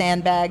all those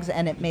sandbags,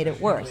 and it made it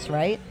worse,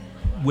 right?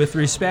 With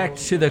respect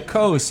to the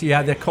coast, you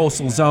have the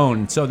coastal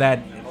zone, so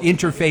that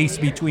interface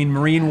between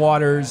marine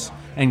waters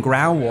and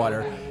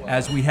groundwater.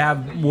 As we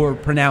have more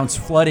pronounced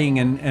flooding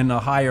and a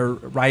higher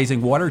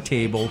rising water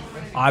table,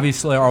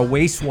 obviously our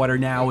wastewater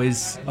now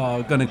is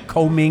going to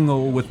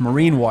commingle with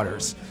marine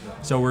waters.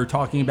 So we're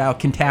talking about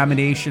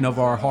contamination of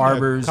our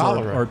harbors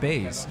or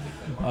bays.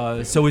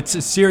 So it's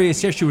a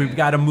serious issue. We've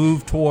got to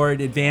move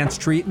toward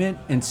advanced treatment.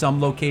 In some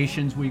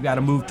locations, we've got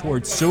to move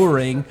toward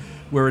sewering.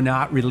 We're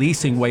not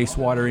releasing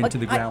wastewater into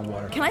the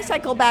groundwater. Can I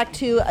cycle back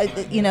to,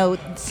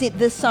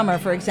 this summer,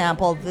 for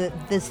example,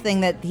 this thing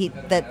that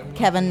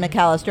Kevin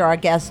McAllister, our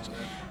guest,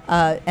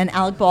 and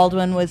Alec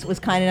Baldwin was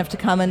kind enough to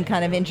come and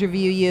kind of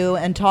interview you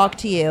and talk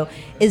to you.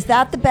 Is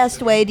that the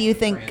best way, do you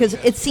think? Because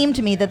it seemed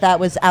to me that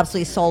was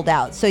absolutely sold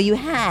out. So you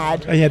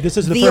had this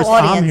is the first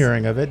audience. I'm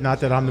hearing of it.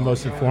 Not that I'm the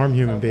most informed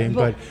human being,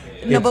 but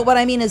what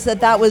I mean is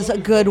that was a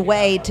good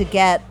way to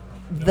get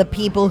the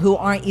people who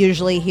aren't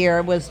usually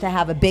here, was to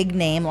have a big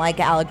name like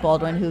Alec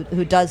Baldwin,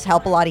 who does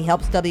help a lot. He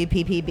helps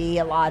WPPB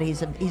a lot.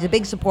 He's a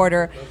big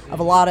supporter of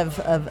a lot of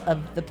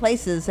the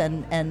places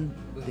and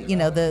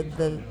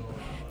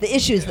the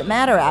issues that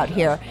matter out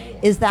here.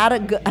 Is that a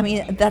good? I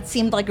mean, that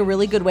seemed like a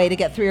really good way to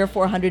get 300 or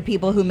 400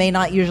 people who may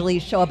not usually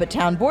show up at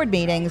town board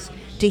meetings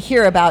to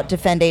hear about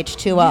Defend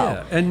H2O.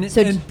 Yeah,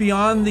 and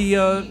beyond the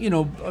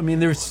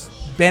there's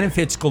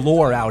benefits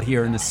galore out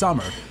here in the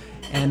summer.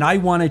 And I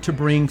wanted to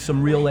bring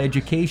some real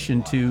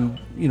education to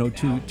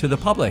the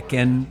public,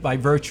 and by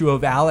virtue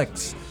of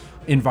Alec's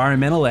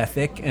environmental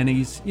ethic, and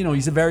he's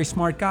a very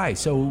smart guy,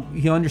 so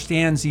he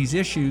understands these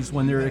issues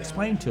when they're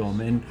explained to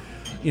him. And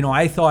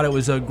I thought it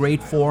was a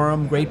great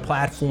forum, great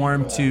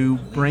platform to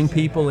bring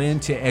people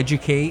in to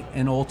educate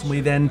and ultimately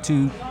then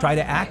to try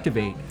to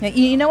activate.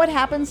 You know what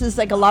happens is,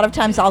 like, a lot of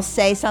times I'll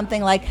say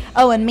something like,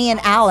 oh, and me and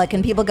Alec,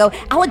 and people go,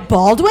 Alec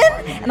Baldwin?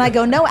 And I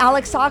go, no,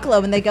 Alec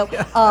Sokolow. And they go,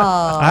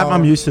 oh.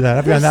 I'm used to that.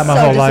 I've gotten that my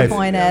whole life.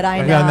 Disappointed, I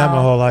know. I've gotten that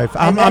my whole life.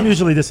 I'm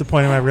usually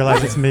disappointed when I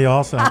realize it's me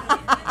also.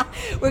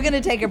 We're going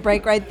to take a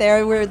break right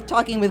there. We're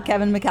talking with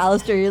Kevin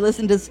McAllister. You're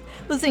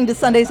listening to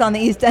Sundays on the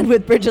East End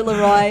with Bridget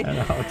Leroy.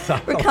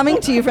 We're coming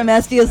to you from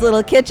Estia's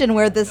Little Kitchen,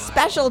 where the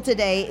special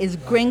today is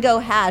Gringo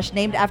Hash,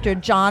 named after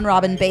John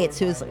Robin Bates,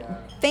 who's a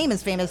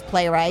famous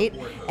playwright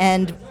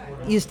and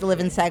used to live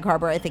in Sag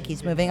Harbor. I think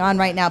he's moving on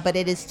right now. But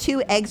it is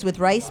 2 eggs with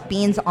rice,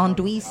 beans,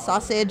 andouille,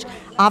 sausage,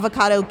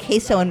 avocado,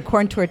 queso, and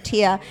corn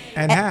tortilla.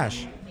 And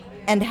hash.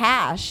 And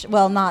hash.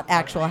 Well, not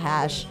actual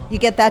hash. You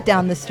get that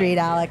down the street,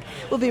 Alec.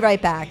 We'll be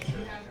right back.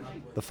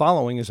 The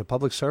following is a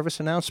public service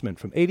announcement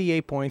from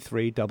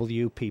 88.3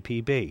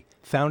 WPPB.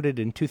 Founded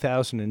in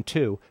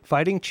 2002,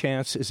 Fighting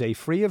Chance is a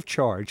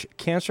free-of-charge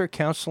cancer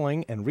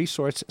counseling and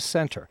resource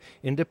center,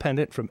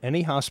 independent from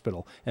any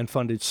hospital and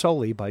funded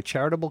solely by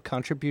charitable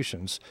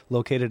contributions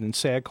located in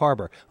Sag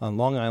Harbor on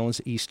Long Island's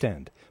East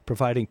End,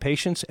 providing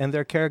patients and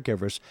their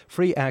caregivers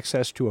free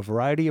access to a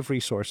variety of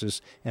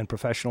resources and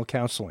professional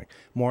counseling.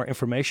 More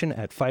information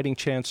at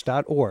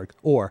fightingchance.org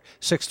or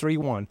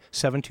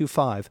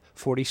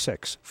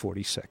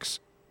 631-725-4646.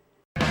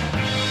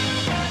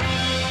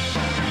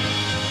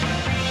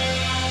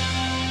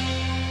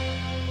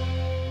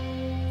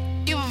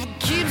 If it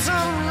keeps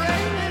on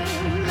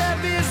raining,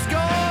 love is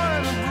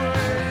gonna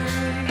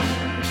break.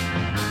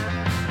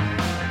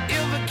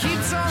 If it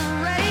keeps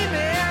on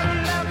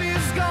raining, love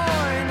is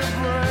going to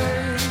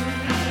break.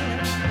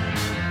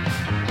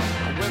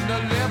 When the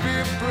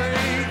levee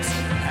breaks,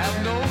 have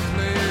no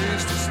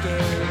place to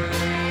stay.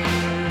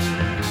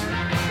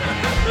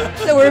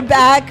 So we're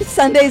back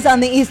Sundays on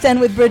the East End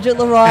with Bridget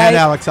Leroy. And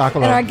Alex Sokolow.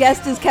 And our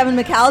guest is Kevin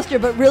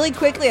McAllister. But really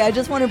quickly, I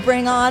just want to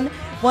bring on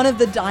one of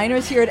the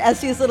diners here at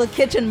Estes Little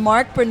Kitchen,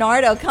 Mark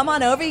Bernardo. Come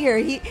on over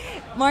here.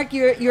 Mark,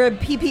 you're a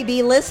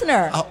PPB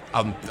listener. Oh,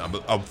 I'm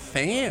a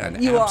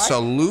fan. You are?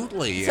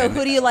 Absolutely. So And,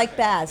 who do you like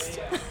best?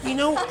 you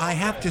know, I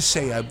have to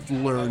say I've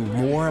learned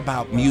more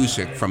about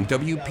music from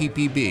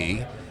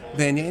WPPB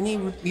than any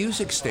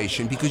music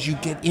station because you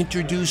get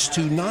introduced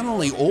to not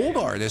only old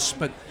artists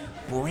but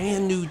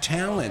brand new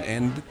talent,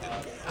 and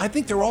I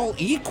think they're all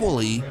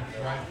equally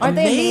Aren't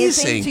they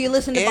amazing. amazing? So you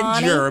listen to Ed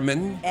Bonnie?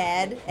 German,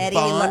 Eddie,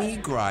 Bonnie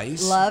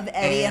Grice, love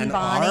Eddie and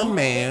Bonnie. our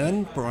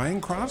man Brian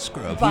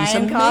Cosgrove. Brian He's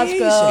amazing.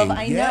 Cosgrove.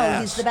 I know,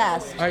 Yes. he's the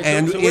best. All right,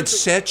 And so it's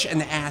such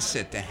an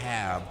asset to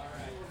have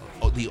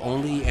the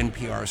only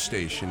NPR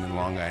station in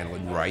Long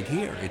Island right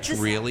here. It's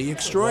really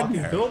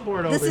extraordinary.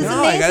 billboard over This is here.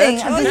 No, I gotta amazing.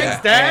 tell I'm you.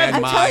 just-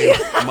 And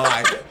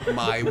I'm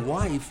my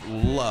wife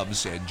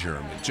loves Ed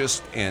German.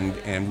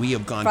 And we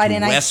have gone Friday to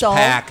Night Soul.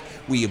 Westpac.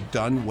 We have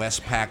done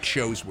Westpac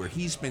shows where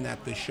he's been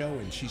at the show,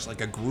 and she's like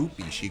a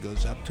groupie. She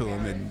goes up to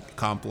him and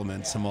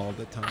compliments him all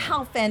the time.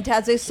 How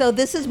fantastic. So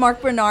this is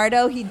Mark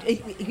Bernardo. He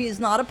is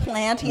not a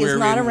plant. He We're is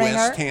not in a ringer.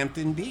 West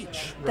Hampton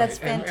Beach. That's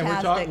And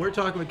fantastic. we're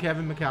talking with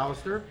Kevin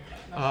McAllister,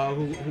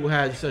 who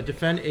has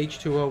Defend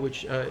H2O,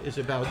 which is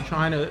about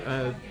trying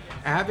to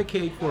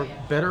advocate for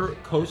better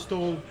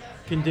coastal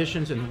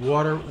conditions and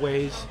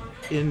waterways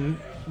in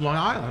Long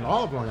Island,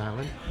 all of Long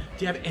Island.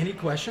 Do you have any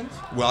questions?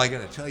 Well, I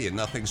got to tell you,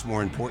 nothing's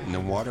more important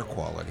than water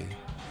quality.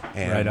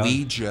 And Right on.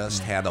 we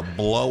just had a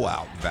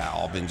blowout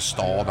valve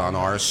installed on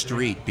our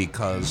street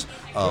because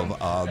of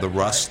the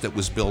rust that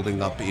was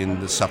building up in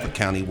the Suffolk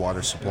County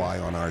water supply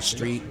on our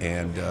street.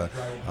 And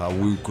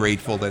we're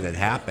grateful that it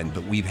happened.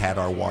 But we've had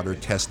our water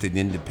tested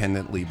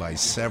independently by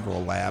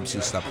several labs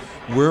and stuff.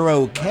 We're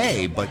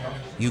okay, but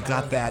you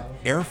got that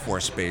Air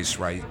Force base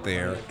right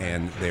there,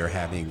 and they're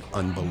having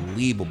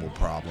unbelievable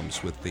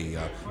problems with the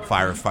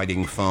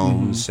firefighting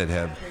foams that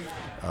have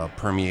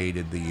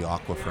permeated the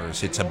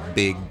aquifers. It's a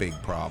big, big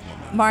problem.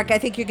 Mark, I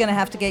think you're going to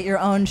have to get your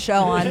own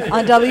show on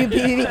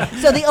WPPB.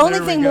 So the only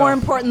thing more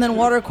important than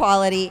water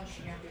quality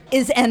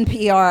is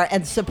NPR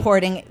and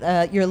supporting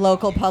your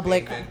local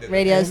public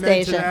radio Amen to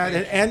station. that.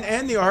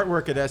 And the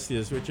artwork at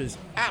Estes, which is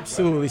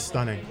absolutely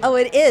stunning. Oh,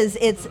 it is.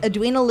 It's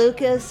Edwina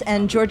Lucas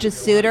and Georgia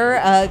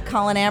Suter.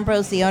 Colin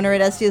Ambrose, the owner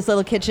at Estes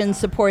Little Kitchen,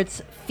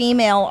 supports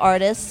female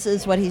artists,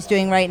 is what he's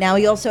doing right now.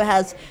 He also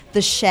has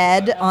The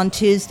Shed on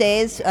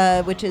Tuesdays,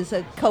 which is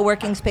a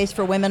co-working space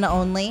for women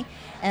only.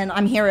 And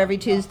I'm here every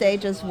Tuesday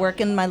just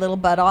working my little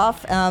butt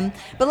off.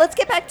 But let's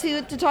get back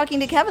to talking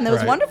to Kevin. That was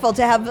Right. wonderful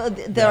to have our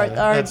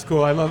That's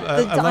cool. I love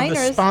the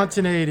diners.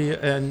 spontaneity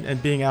and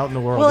being out in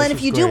the world. Well, This and if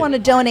is you do great. want to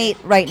donate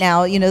right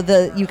now, you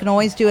can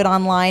always do it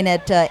online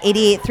at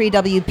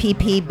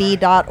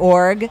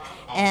 883wppb.org.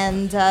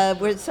 And that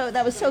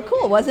was so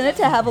cool, wasn't it,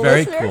 to have a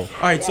Very listener? cool. All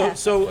right, Yeah.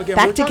 so again,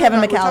 Back we're to talking Kevin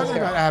about, We're talking McAllister.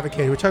 about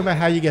advocating. We're talking about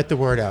how you get the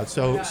word out.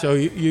 So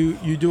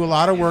you do a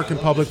lot of work in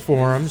public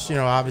forums. You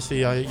know, obviously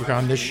you're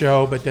on this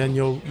show, but then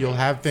you'll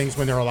have things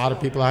when there are a lot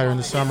of people out here in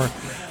the summer.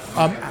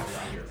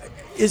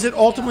 Is it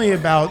ultimately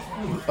about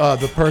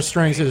the purse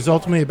strings? It is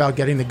ultimately about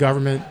getting the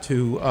government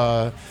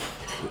to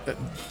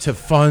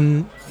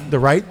fund the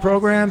right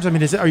programs? I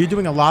mean, are you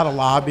doing a lot of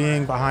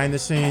lobbying behind the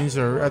scenes,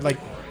 or like?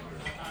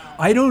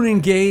 I don't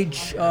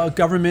engage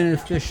government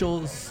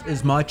officials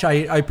as much.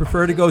 I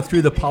prefer to go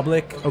through the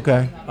public.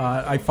 Okay.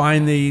 I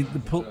find the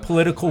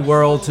political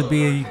world to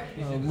be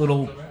a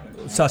little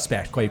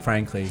suspect, quite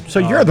frankly. So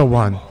you're the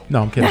one.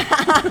 No, I'm kidding.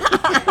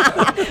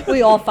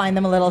 We all find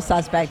them a little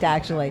suspect,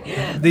 actually.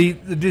 The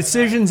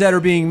decisions that are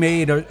being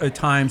made at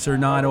times are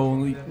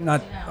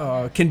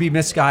can be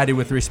misguided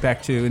with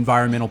respect to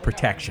environmental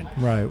protection.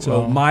 Right, So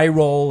well- my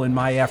role and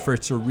my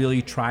efforts are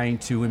really trying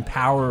to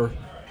empower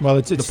Well,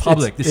 it's the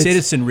public, the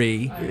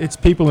citizenry. It's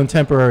people in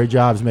temporary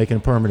jobs making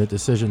permanent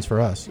decisions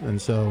for us,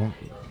 and so.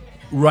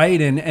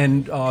 Right,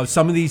 and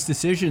some of these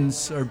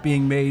decisions are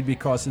being made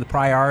because of the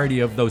priority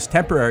of those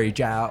temporary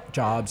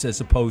jobs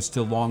as opposed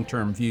to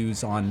long-term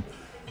views on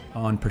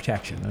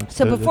protection.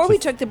 So before we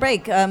took the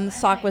break,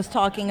 Sock was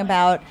talking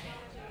about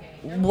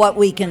what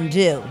we can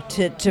do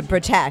to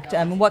protect.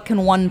 What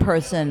can one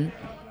person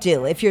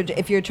do? If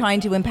you're trying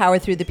to empower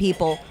through the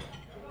people,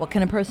 what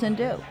can a person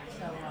do?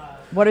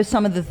 What are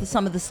some of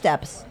the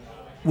steps?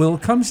 Well,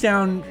 it comes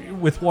down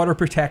with water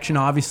protection,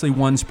 obviously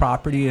one's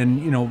property,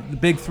 and the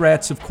big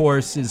threats, of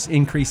course, is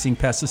increasing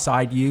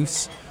pesticide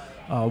use.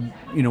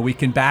 We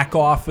can back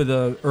off of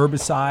the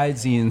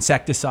herbicides, the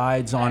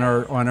insecticides on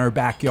our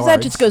backyards.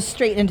 That just goes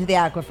straight into the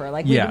aquifer.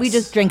 Like yes. we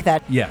just drink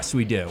that. Yes,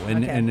 we do,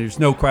 and Okay. and there's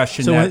no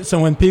question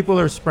So when people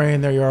are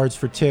spraying their yards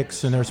for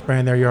ticks and they're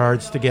spraying their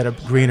yards to get a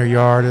greener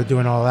yard or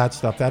doing all that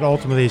stuff, that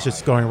ultimately is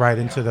just going right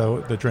into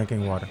the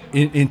drinking water.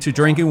 into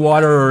drinking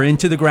water or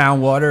into the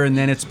groundwater, and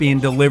then it's being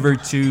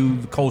delivered to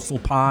the coastal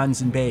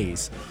ponds and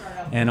bays.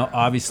 And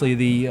obviously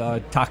the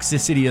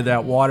toxicity of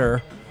that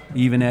water,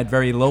 even at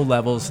very low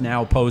levels,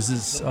 now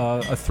poses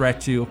a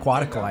threat to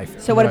aquatic life.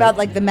 So what about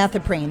like the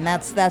methoprene?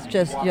 That's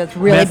just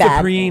really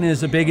bad. Methoprene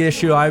is a big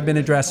issue I've been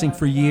addressing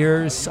for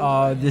years.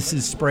 This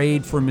is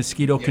sprayed for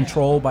mosquito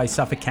control by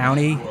Suffolk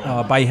County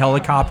by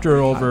helicopter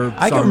over.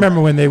 I can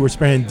remember when they were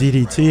spraying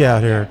DDT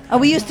out here. Oh,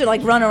 we used to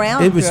like run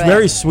around. It was through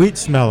very sweet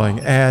smelling,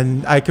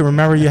 and I can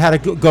remember you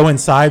had to go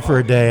inside for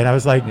a day, and I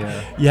was like,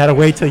 you had to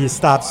wait till you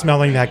stopped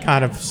smelling that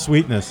kind of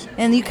sweetness.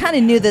 And you kind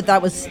of knew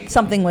that was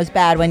something was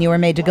bad when you were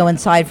made to go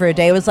inside for a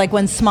day. It was like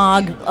when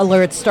smog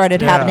alerts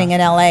started happening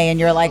in LA, and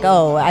you're like,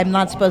 oh, I'm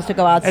not supposed to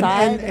go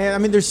outside. And I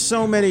mean, there's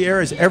so many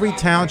areas. Every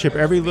township,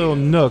 every little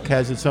nook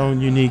has its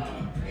own unique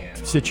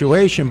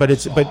situation, but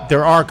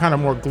there are kind of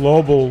more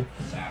global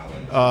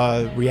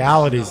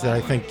realities that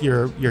I think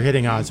you're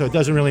hitting on. So it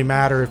doesn't really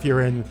matter if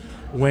you're in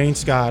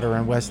Wainscott or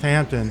in West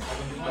Hampton.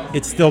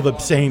 It's still the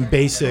same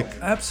basic.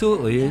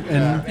 Absolutely,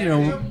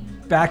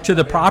 and back to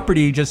the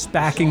property, just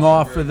backing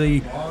off of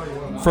the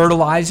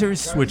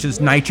fertilizers, which is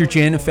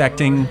nitrogen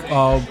affecting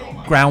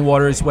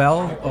groundwater as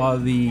well,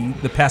 the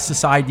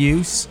pesticide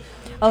use.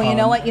 Oh, you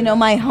know what?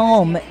 My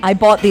home, I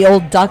bought the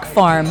old duck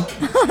farm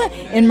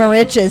in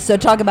Moriches. So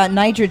talk about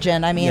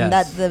nitrogen. I mean,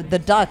 Yes. the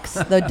ducks,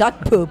 the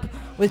duck poop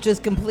was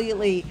just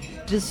completely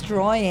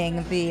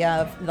destroying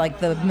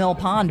the mill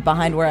pond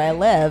behind where I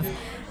live.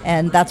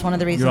 And that's one of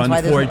the reasons You're on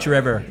why the Forge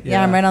River.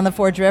 Yeah, I'm right on the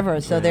Forge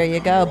River, so there you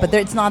go. But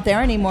it's not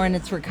there anymore, and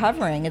it's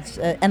recovering. It's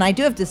and I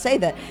do have to say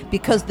that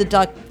because of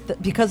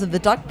the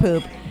duck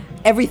poop,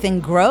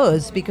 everything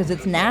grows because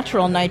it's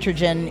natural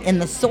nitrogen in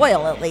the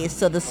soil, at least.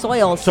 So the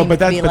soil seems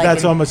to be like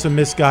that's almost a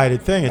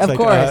misguided thing. It's Of like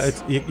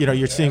course.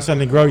 you're seeing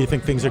something grow, you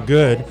think things are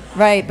good,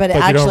 right, but you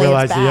actually don't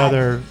realize it's the bad.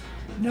 other.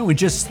 No, we're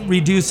just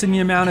reducing the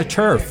amount of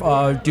turf.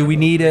 Do we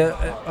need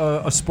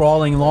a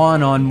sprawling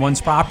lawn on one's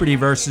property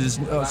versus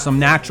some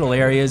natural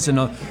areas and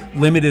a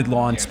limited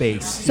lawn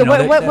space? So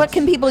what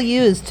can people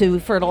use to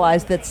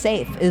fertilize that's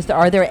safe? Is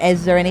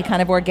there any kind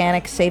of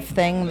organic safe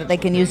thing that they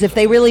can use if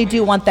they really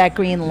do want that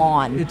green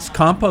lawn? It's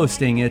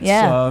composting.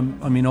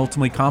 It's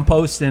ultimately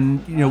compost,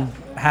 and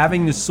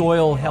having the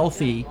soil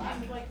healthy,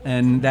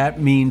 and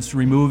that means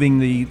removing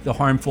the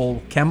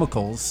harmful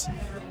chemicals.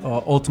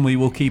 Ultimately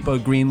will keep a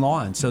green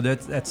lawn. So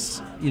that's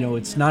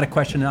it's not a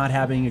question of not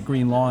having a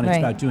green lawn. It's Right.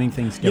 about doing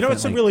things differently. You know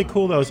what's really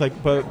cool though is like,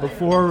 but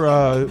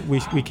before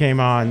we came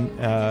on,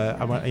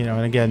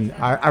 and again,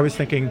 I was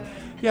thinking,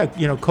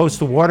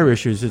 coastal water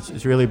issues.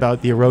 It's really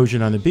about the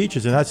erosion on the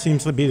beaches, and that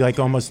seems to be like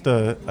almost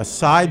a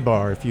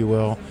sidebar, if you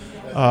will,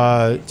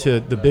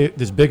 to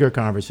this bigger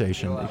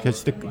conversation,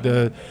 because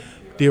the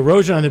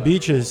erosion on the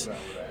beaches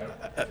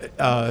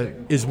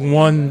is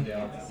one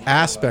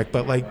aspect,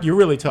 but like you're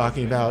really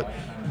talking about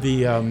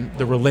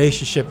the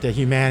relationship that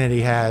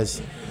humanity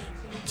has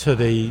to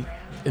the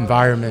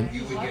environment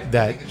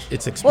that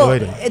it's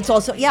exploiting. Well, it's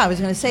also, I was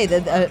going to say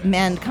that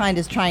mankind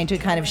is trying to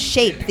kind of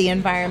shape the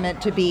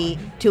environment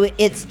to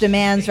its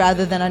demands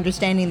rather than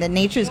understanding that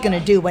nature is going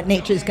to do what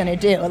nature is going to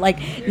do.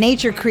 Like,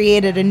 nature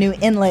created a new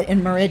inlet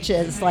in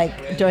Moriches,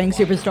 like during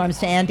Superstorm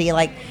Sandy.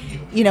 Like,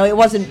 it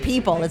wasn't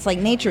people. It's like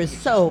nature is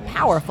so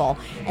powerful,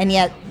 and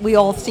yet we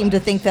all seem to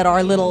think that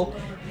our little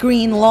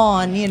green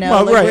lawn,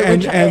 Well, like right,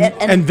 we're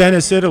and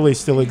Venice, Italy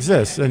still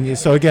exists, and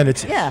so again,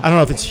 it's I don't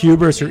know if it's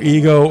hubris or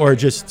ego or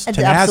just It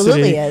tenacity,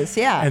 absolutely is,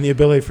 yeah. and the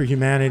ability for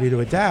humanity to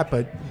adapt.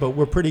 But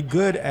we're pretty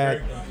good at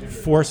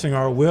forcing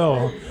our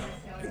will,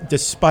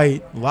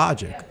 despite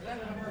logic.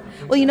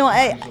 Well,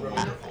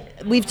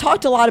 we've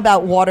talked a lot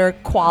about water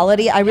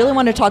quality. I really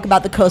want to talk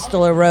about the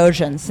coastal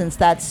erosion, since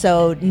that's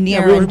so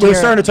near and dear. We're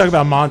starting to talk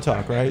about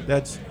Montauk, right?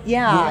 That's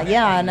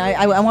and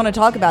I want to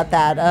talk about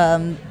that.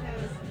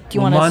 Do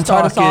you want to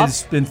start us Montauk off?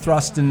 has been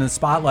thrust in the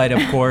spotlight,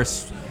 of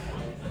course.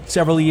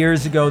 Several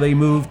years ago, they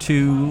moved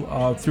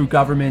to, through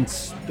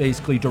government's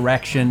basically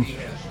direction,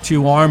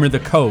 to armor the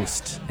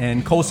coast.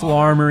 And coastal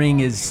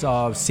armoring is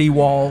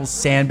seawalls,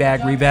 sandbag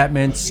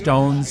revetments,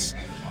 stones,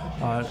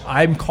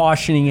 I'm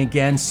cautioning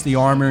against the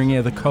armoring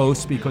of the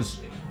coast because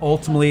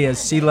ultimately as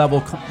sea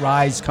level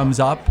rise comes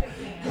up,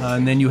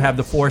 and then you have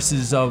the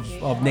forces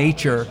of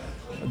nature,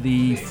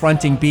 the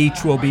fronting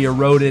beach will be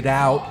eroded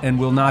out and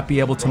will not be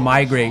able to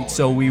migrate.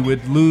 So we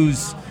would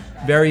lose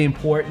very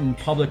important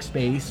public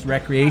space,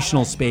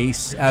 recreational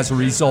space, as a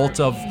result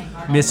of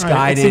misguided.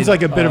 Right. It seems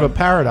like a bit of a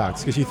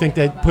paradox because you think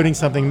that putting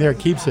something there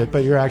keeps it,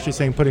 but you're actually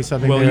saying putting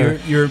something there. Well,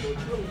 you're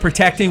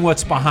protecting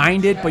what's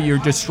behind it, but you're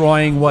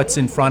destroying what's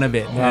in front of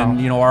it. Wow.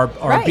 And our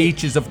Right.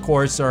 beaches, of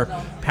course, are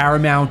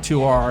paramount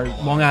to our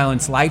Long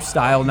Island's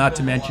lifestyle, not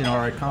to mention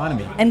our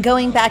economy. And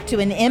going back to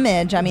an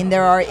image, I mean,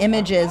 there are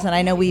images, and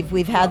I know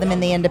we've had them in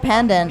the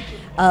Independent,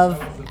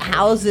 of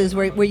houses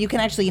where you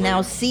can actually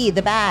now see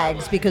the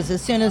bags, because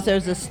as soon as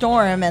there's a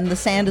storm and the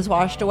sand is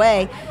washed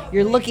away,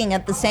 you're looking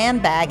at the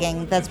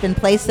sandbagging that's been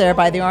placed there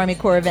by the Army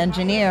Corps of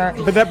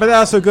Engineers. But that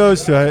also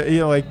goes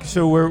to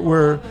so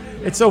we're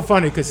it's so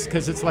funny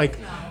because it's like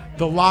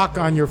the lock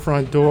on your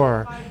front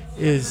door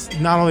is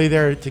not only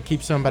there to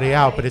keep somebody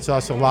out, but it's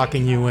also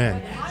locking you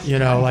in.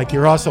 Like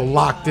you're also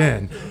locked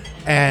in,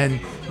 and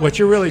what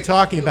you're really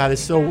talking about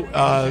is so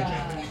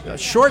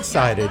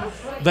short-sighted.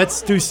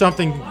 Let's do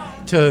something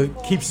to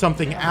keep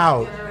something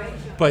out,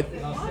 but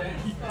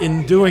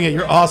in doing it,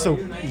 you're also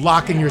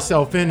locking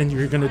yourself in, and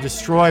you're going to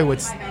destroy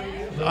what's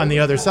on the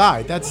other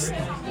side. That's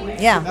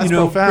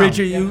profound.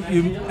 Bridget,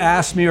 you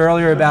asked me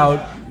earlier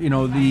about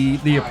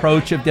the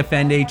approach of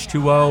Defend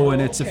H2O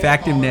and its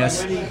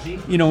effectiveness.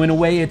 In a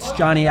way, it's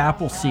Johnny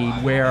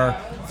Appleseed, where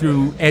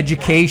through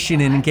education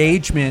and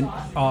engagement,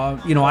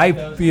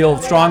 I feel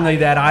strongly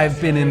that I've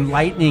been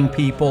enlightening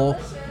people.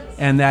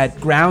 And that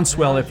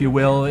groundswell, if you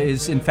will,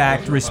 is in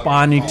fact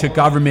responding to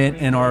government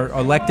and our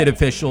elected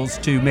officials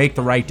to make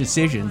the right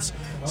decisions.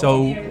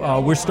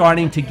 So we're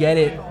starting to get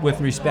it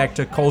with respect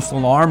to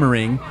coastal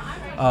armoring,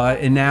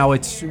 and now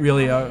it's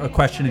really a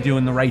question of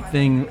doing the right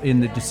thing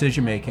in the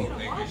decision making.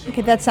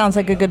 Okay, that sounds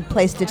like a good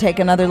place to take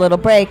another little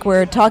break.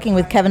 We're talking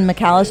with Kevin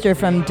McAllister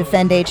from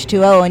Defend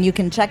H2O, and you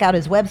can check out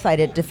his website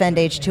at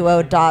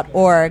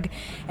defendh2o.org.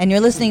 And you're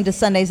listening to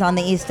Sundays on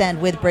the East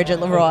End with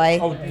Bridget Leroy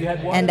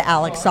and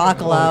Alex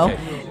Sokolow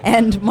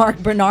and Mark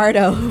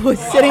Bernardo, who is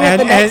sitting at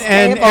the next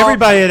and table.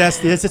 everybody at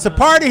Estia's. It's a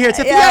party here. It's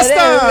a Yeah,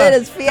 fiesta. it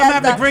is fiesta. Come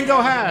have the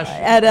Gringo hash.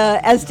 At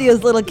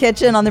Estia's Little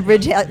Kitchen on the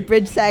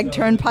Bridge Sag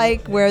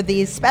Turnpike, where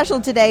the special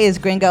today is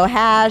Gringo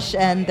hash,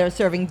 and they're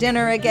serving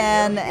dinner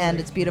again, and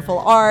it's beautiful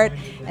art.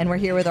 And we're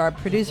here with our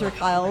producer,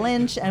 Kyle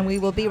Lynch, and we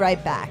will be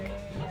right back.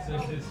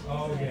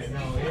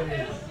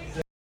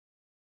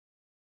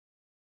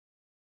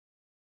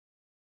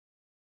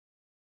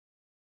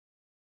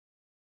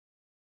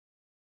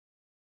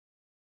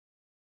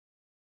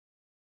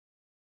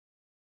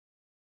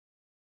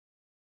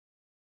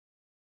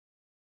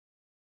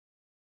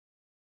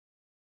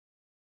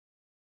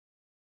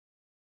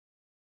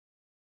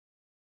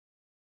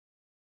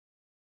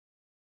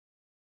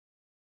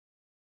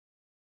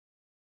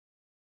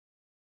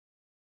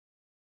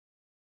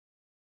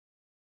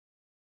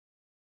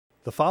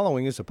 The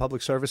following is a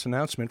public service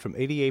announcement from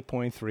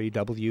 88.3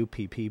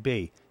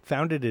 WPPB.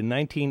 Founded in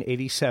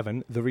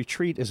 1987, The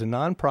Retreat is a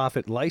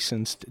nonprofit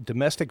licensed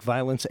domestic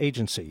violence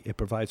agency. It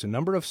provides a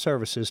number of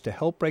services to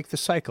help break the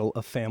cycle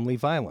of family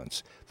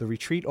violence. The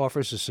Retreat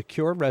offers a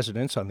secure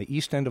residence on the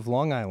East End of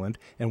Long Island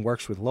and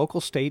works with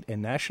local, state,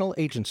 and national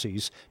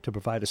agencies to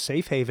provide a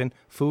safe haven,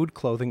 food,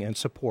 clothing, and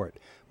support.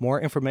 More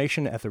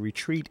information at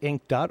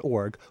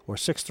theretreatinc.org or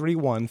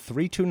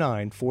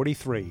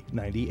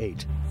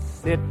 631-329-4398.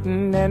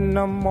 Sitting in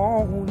the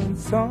morning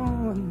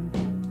sun,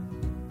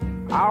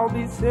 I'll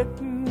be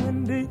sitting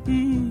when the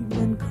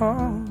evening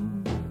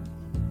comes,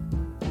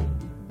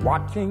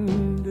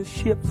 watching the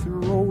ships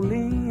roll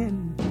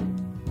in,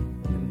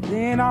 and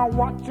then I'll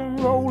watch them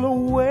roll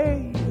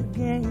away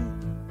again.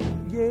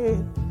 Yeah,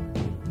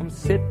 I'm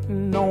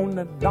sitting on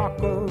the dock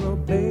of the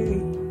bay,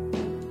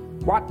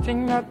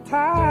 watching the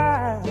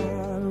tide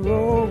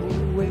roll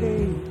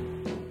away.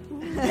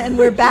 And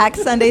we're back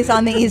Sundays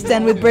on the East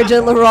End with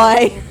Bridget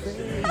Leroy.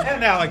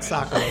 And Alex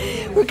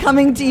Sokolow. We're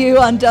coming to you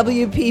on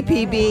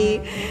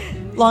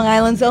WPPB, Long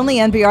Island's only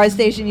NPR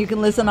station. You can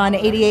listen on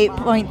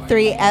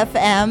 88.3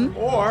 FM.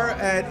 Or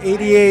at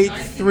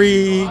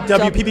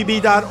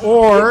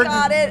 883wppb.org.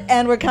 Got it.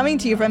 And we're coming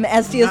to you from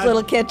Estia's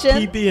Little Kitchen.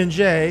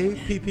 PB&J,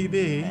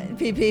 PPB.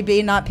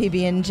 PPB, not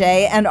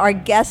PB&J. And our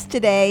guest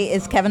today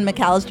is Kevin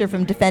McAllister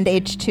from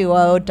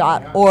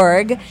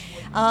defendh2o.org.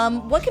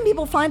 What can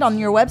people find on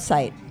your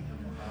website?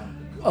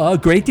 A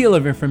great deal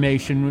of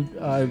information.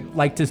 I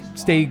like to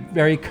stay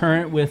very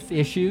current with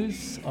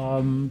issues.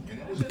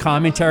 The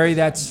commentary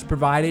that's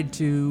provided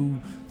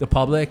to the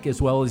public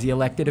as well as the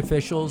elected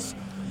officials.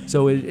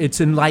 So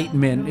it's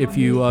enlightenment if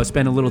you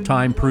spend a little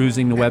time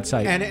perusing the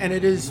website. And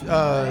it is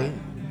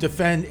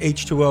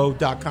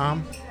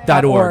defendh2o.com?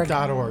 .org.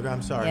 .org.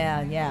 I'm sorry.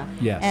 Yeah.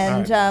 Yes.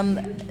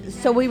 And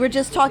so we were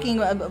just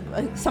talking.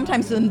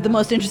 Sometimes the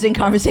most interesting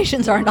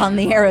conversations aren't on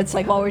the air. It's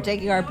like while we're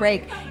taking our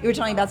break, you were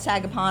talking about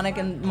Sagaponack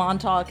and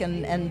Montauk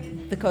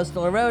and the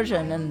coastal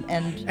erosion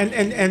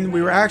And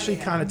we were actually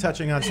kind of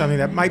touching on something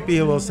that might be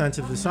a little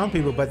sensitive to some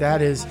people, but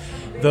that is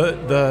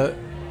the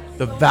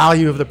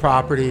value of the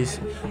properties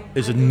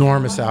is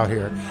enormous out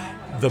here.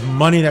 The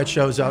money that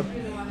shows up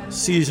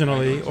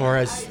seasonally or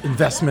as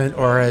investment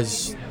or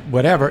as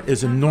whatever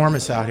is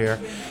enormous out here.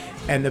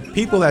 And the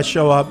people that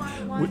show up,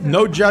 with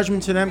no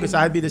judgment to them, because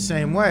I'd be the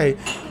same way,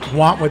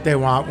 want what they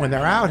want when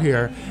they're out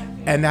here.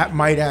 And that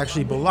might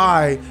actually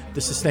belie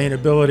the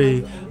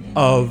sustainability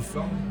of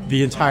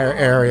the entire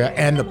area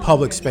and the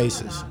public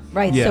spaces.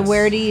 Right. Yes. So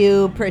where do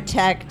you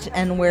protect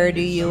and where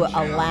do you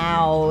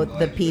allow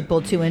the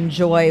people to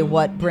enjoy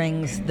what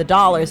brings the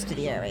dollars to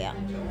the area?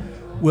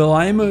 Well,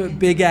 I'm a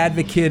big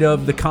advocate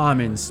of the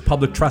commons,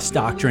 public trust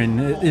doctrine.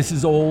 This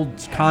is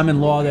old common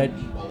law that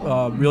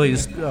really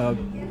is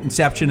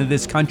inception of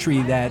this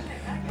country that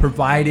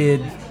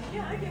provided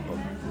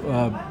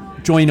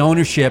joint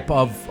ownership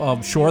of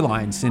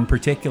shorelines in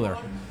particular.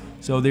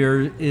 So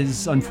there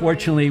is,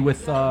 unfortunately,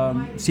 with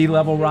sea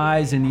level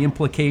rise and the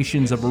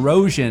implications of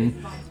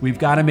erosion, we've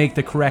got to make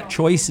the correct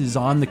choices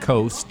on the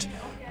coast.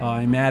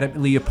 I'm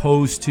adamantly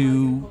opposed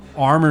to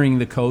armoring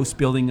the coast,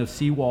 building of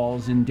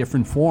seawalls in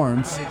different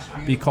forms,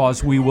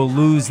 because we will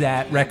lose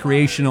that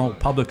recreational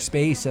public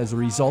space as a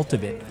result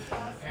of it.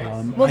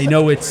 I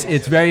know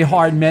it's very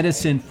hard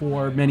medicine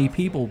for many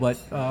people, but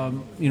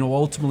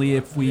ultimately,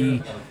 if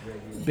we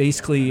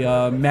basically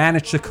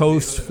manage the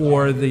coast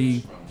for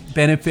the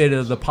benefit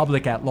of the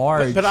public at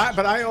large. But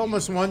I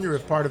almost wonder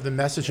if part of the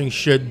messaging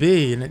should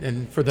be,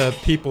 and for the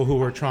people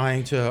who are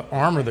trying to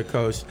armor the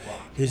coast,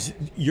 is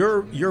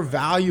your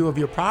value of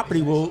your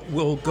property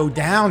will go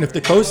down if the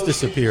coast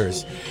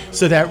disappears.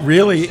 So that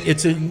really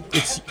it's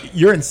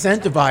you're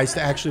incentivized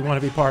to actually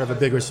want to be part of a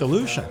bigger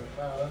solution.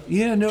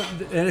 Yeah, no,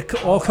 and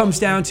it all comes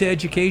down to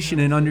education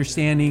and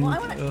understanding.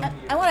 Well,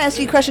 I want to ask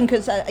you a question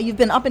because you've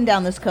been up and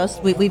down this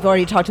coast. We've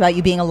already talked about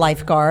you being a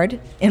lifeguard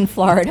in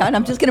Florida, and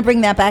I'm just going to bring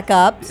that back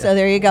up. So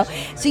there you go.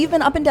 So you've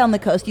been up and down the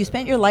coast. You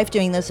spent your life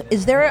doing this.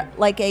 Is there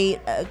like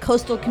a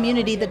coastal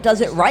community that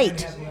does it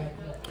right?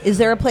 Is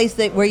there a place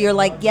where you're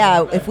like,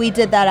 yeah, if we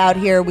did that out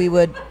here, we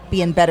would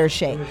be in better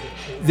shape?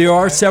 There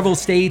are several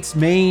states,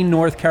 Maine,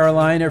 North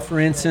Carolina, for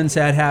instance,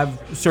 that have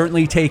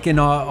certainly taken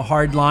a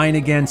hard line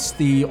against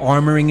the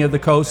armoring of the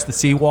coast, the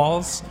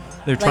seawalls.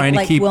 They're trying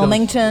to keep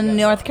Wilmington,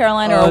 North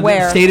Carolina, or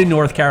where? The state of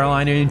North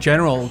Carolina in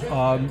general.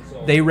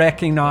 They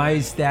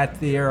recognize that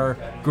their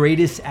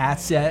greatest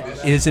asset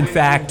is, in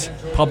fact,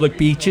 public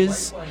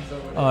beaches.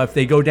 If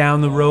they go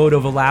down the road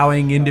of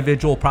allowing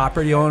individual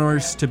property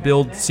owners to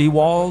build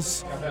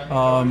seawalls,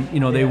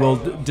 they will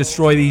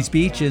destroy these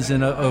beaches,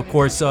 and of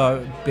course,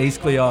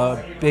 basically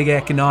a big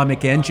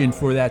economic engine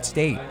for that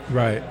state.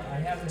 Right.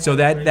 So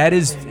that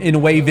is, in a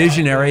way,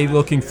 visionary,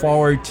 looking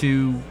forward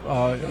to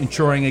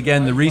ensuring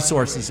again the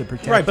resources are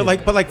protected. Right, but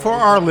like for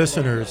our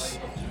listeners,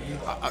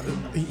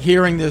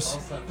 hearing this.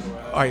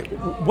 All right,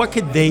 what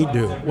could they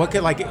do? What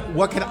could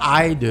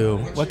I do?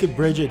 What could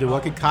Bridget do?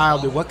 What could Kyle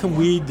do? What can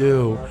we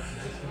do?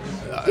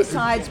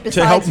 Besides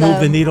to help move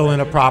the needle in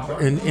a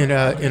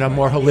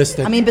more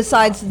holistic. I mean,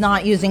 besides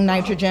not using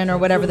nitrogen or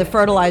whatever the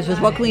fertilizers,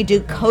 what can we do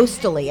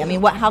coastally? I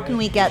mean, how can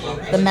we get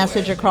the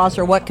message across,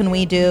 or what can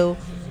we do?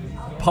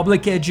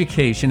 Public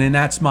education, and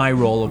that's my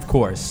role, of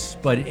course.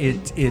 But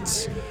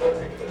it's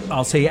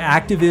I'll say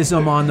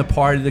activism on the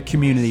part of the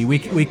community.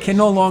 We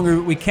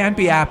can't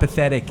be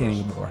apathetic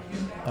anymore.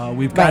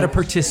 We've got to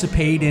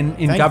participate in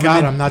Thank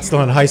government. God I'm not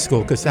still in high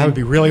school, because that would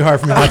be really hard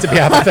for me not to be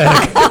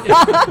apathetic.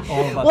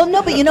 Well,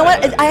 no, but you know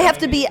what? I have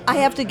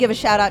to give a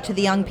shout out to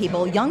the young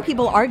people. Young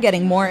people are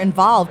getting more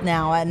involved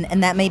now,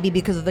 and that may be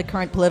because of the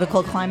current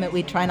political climate.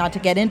 We try not to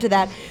get into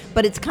that,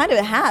 but it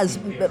has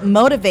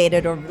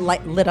motivated or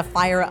lit a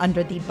fire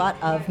under the butt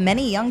of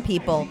many young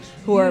people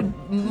who are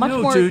much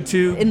more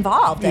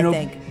involved, I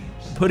think.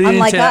 Put it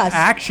Unlike into us.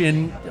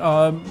 action.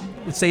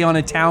 Let's say on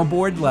a town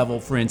board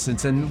level, for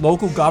instance, and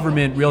local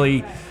government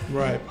really,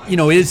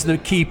 is the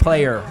key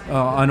player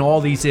on all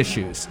these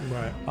issues.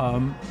 Right.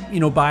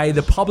 By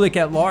the public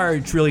at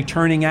large really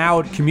turning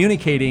out,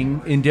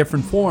 communicating in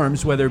different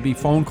forms, whether it be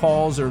phone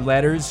calls or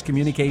letters,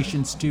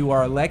 communications to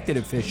our elected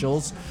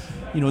officials.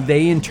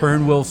 They in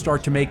turn will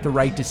start to make the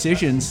right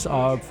decisions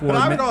for. But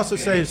I would also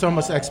say it's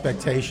almost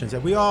expectations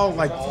that we all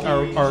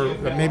are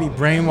maybe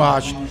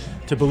brainwashed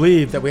to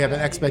believe that we have an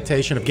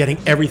expectation of getting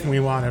everything we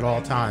want at all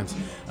times,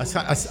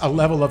 a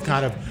level of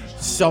kind of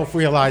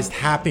self-realized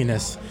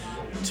happiness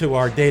to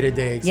our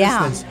day-to-day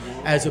existence,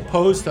 as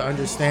opposed to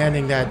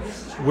understanding that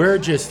we're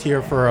just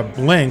here for a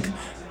blink,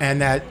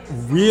 and that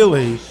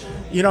really.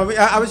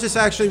 I was just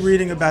actually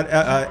reading about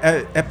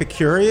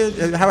Epicurian,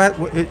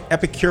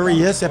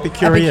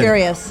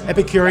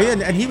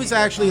 and he was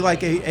actually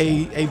like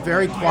a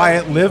very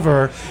quiet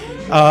liver.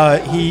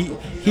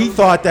 he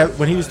thought that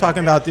when he was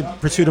talking about the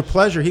pursuit of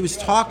pleasure, he was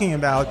talking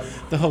about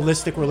the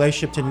holistic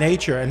relationship to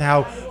nature and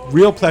how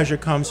real pleasure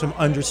comes from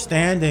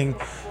understanding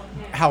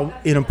how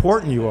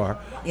unimportant you are,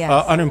 you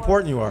are,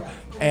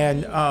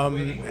 and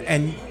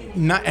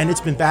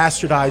it's been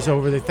bastardized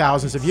over the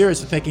thousands of years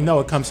to thinking no,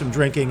 it comes from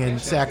drinking and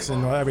sex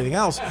and everything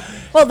else.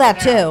 Well, that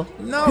too.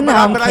 No, I'm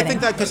but I kidding.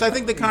 think that because I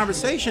think the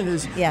conversation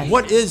is Yes.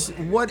 what is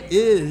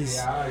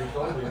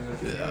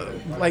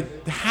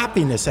like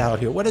happiness out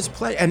here? What is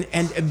play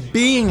and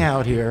being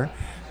out here,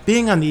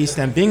 being on the East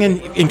End, being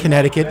in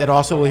Connecticut that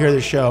also will hear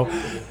the show.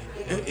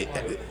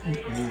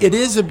 It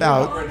is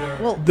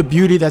about the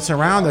beauty that's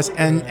around us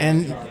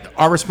and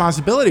our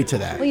responsibility to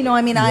that. Well, you know,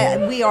 I mean,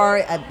 we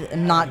are,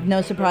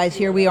 no surprise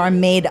here, we are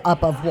made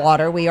up of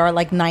water. We are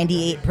like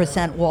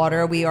 98%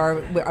 water.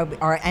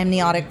 Our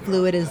amniotic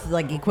fluid is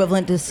like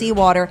equivalent to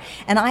seawater.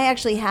 And I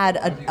actually had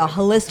a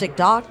holistic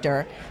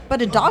doctor,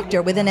 but a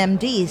doctor with an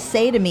MD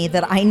say to me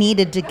that I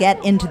needed to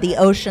get into the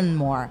ocean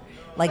more.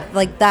 Like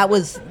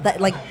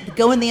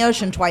go in the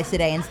ocean twice a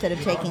day instead of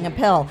taking a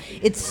pill.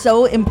 It's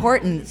so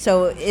important.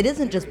 So it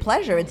isn't just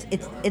pleasure.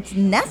 It's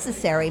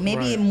necessary.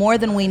 Maybe more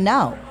than we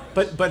know.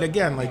 But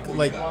again, like,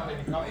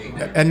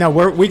 and now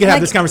we can have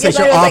this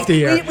conversation off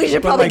the air. We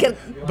should probably get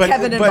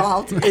Kevin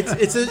involved.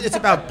 It's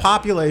about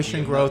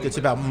population growth. It's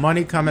about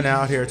money coming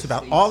out here. It's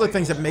about all the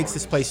things that makes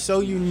this place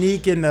so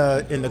unique in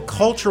the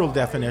cultural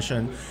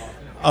definition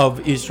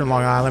of Eastern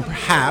Long Island,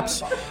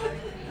 perhaps.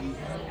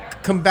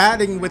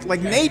 Combating with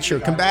nature,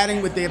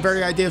 combating with the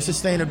very idea of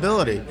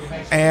sustainability,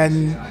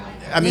 and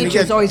I mean,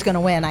 nature's always going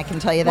to win. I can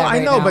tell you that. Well, I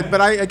know, now.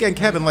 but again,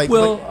 Kevin,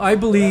 I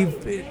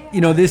believe,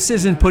 this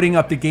isn't putting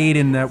up the gate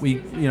in that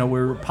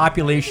we're a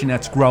population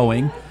that's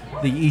growing.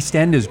 The East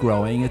End is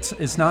growing.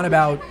 It's not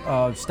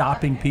about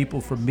stopping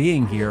people from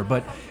being here,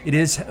 but it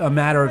is a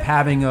matter of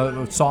having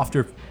a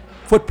softer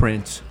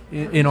footprint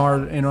in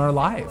our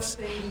lives.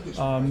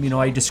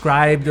 I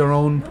described our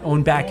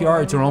own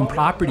backyards, our own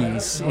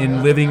properties,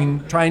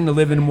 trying to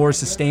live in a more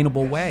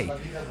sustainable way.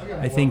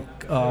 I think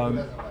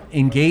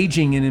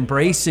engaging and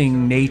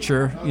embracing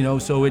nature,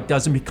 so it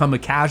doesn't become a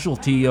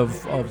casualty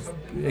of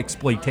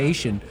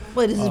exploitation.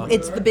 Well,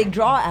 it's the big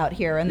draw out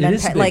here, and then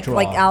like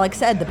Alex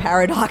said, the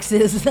paradox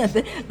is that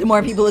the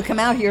more people who come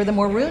out here, the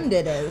more ruined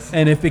it is.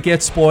 And if it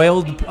gets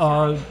spoiled,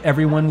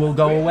 everyone will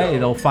go away.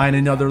 They'll find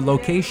another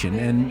location,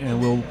 and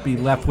we'll be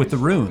left with the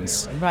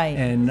ruins. Right.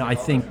 And I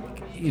think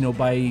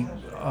by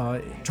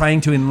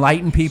trying to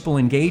enlighten people,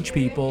 engage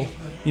people,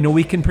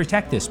 we can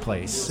protect this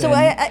place. So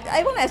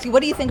I want to ask you,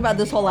 what do you think about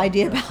this whole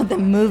idea about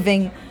them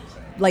moving,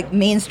 like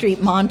Main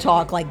Street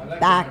Montauk,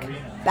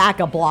 back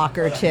a block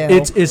or two?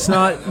 It's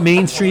not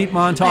Main Street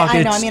Montauk.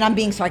 I know. I mean, I'm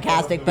being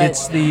sarcastic, but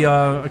it's the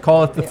I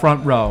call it the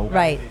front row.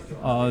 Right.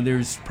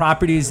 There's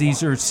properties.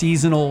 These are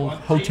seasonal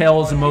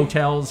hotels and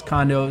motels,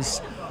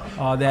 condos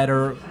that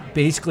are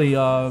basically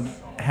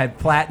had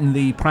flattened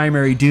the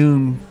primary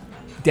dune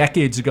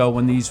decades ago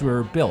when these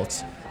were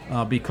built.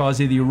 Because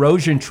of the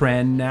erosion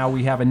trend, now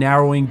we have a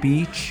narrowing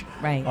beach.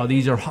 Right.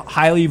 These are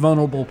highly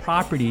vulnerable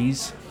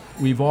properties.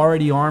 We've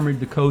already armored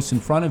the coast in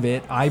front of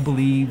it. I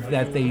believe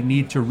that they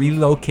need to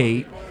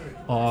relocate,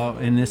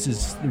 and this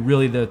is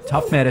really the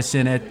tough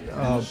medicine at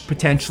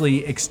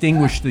potentially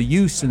extinguish the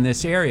use in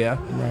this area.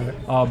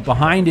 Right.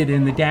 Behind it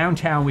in the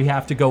downtown, we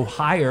have to go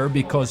higher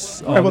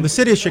because... well, the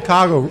city of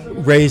Chicago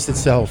raised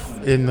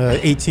itself in the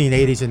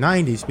 1880s and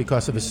 90s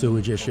because of a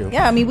sewage issue.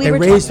 Yeah, I mean, they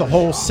raised the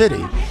whole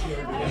city.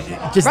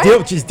 Just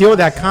deal with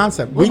that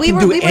concept. We can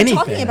do anything. We were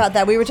talking about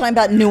that. We were talking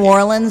about New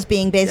Orleans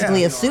being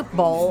basically a soup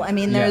bowl. I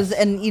mean, there's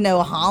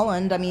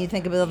Holland. I mean, you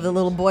think of the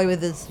little boy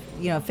with his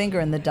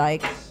finger in the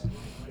dike.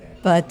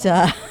 But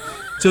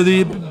so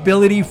the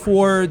ability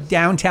for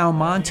downtown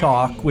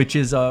Montauk, which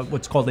is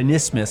what's called an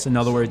isthmus. In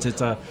other words,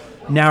 it's a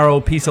narrow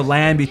piece of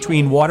land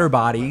between water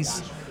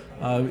bodies.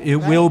 It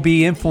will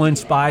be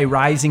influenced by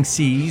rising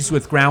seas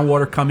with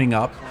groundwater coming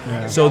up.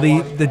 Yeah. So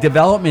the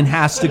development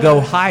has to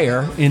go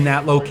higher in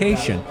that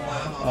location.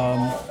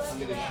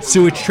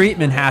 Sewage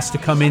treatment has to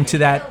come into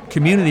that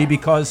community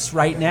because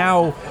right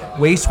now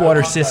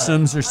wastewater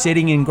systems are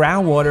sitting in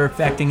groundwater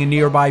affecting a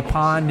nearby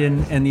pond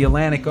and the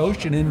Atlantic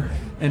Ocean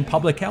and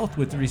public health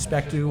with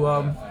respect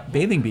to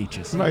bathing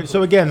beaches. Right.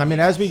 So again, I mean,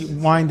 as we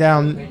wind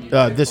down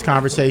this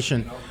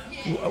conversation,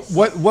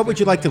 what would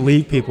you like to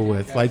leave people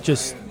with? Like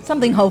just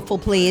something hopeful,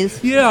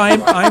 please. Yeah,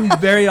 I'm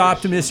very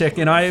optimistic,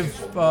 and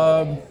I've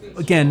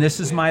again, this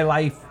is my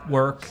life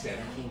work.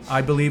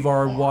 I believe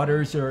our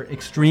waters are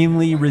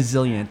extremely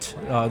resilient.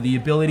 The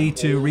ability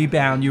to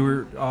rebound. You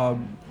were,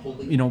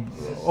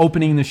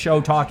 opening the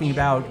show talking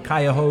about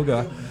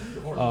Cuyahoga.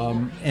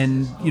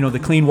 And the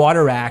Clean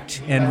Water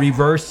Act and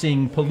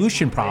reversing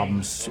pollution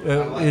problems.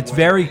 It's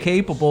very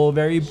capable,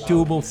 very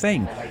doable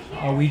thing.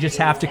 We just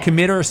have to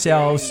commit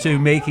ourselves to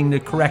making the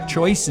correct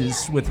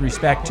choices with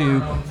respect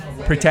to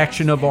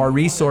protection of our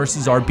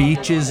resources, our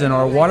beaches, and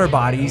our water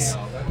bodies.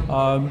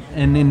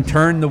 And in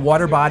turn, the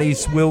water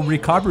bodies will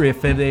recover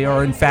if they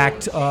are in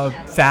fact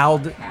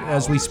fouled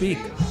as we speak.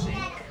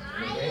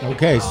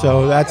 Okay,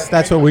 so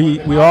that's what we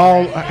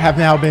all have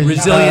now been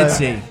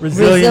Resiliency.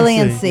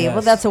 Resiliency. Yes.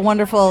 Well, that's a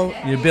wonderful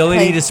The ability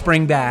place. to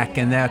spring back,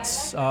 and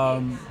that's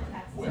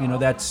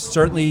that's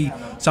certainly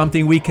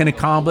something we can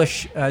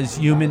accomplish as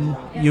human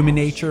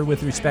nature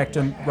with respect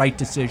to right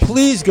decisions.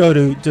 Please go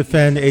to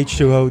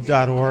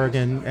defendh2o.org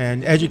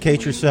and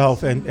educate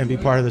yourself and be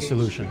part of the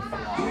solution.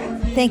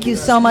 Thank you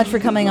so much for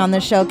coming on the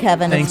show,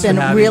 Kevin. Thanks it's been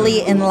for having really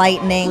me.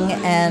 enlightening,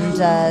 and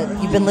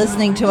you've been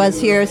listening to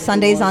us here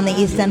Sundays on the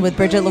East End with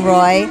Bridget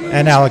Leroy.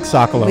 And Alex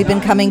Sokolow. We've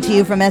been coming to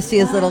you from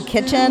Estia's Little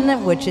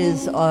Kitchen, which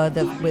is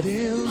with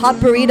hot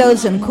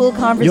burritos and cool You'll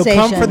conversation.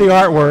 come for the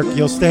artwork.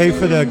 You'll stay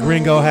for the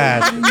gringo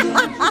hat.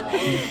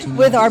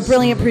 With our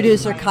brilliant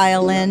producer,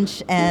 Kyle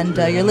Lynch. And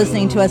you're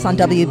listening to us on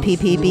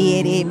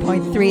WPPB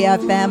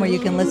 88.3 FM, or you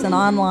can listen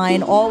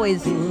online,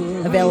 always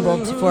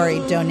available for a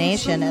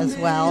donation as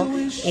well,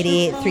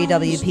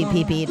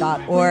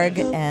 883wppb.org.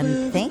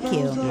 And thank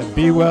you. Yeah,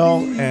 be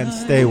well and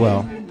stay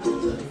well.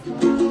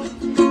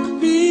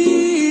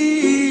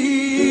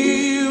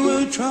 Be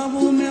where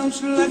trouble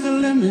melts like a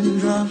lemon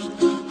drops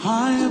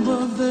high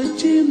above the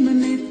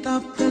chimney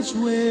top. That's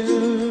where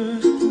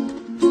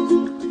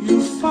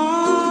you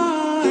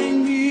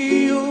find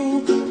me,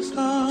 oh,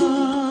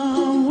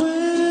 somewhere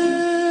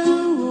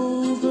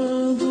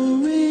over the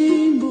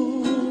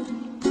rainbow,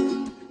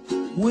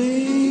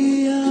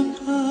 way up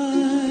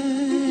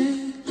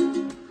high.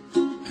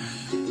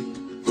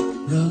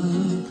 The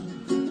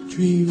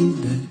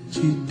dream that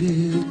you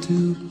dare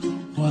to,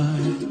 why,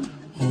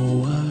 oh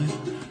why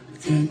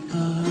can't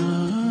I?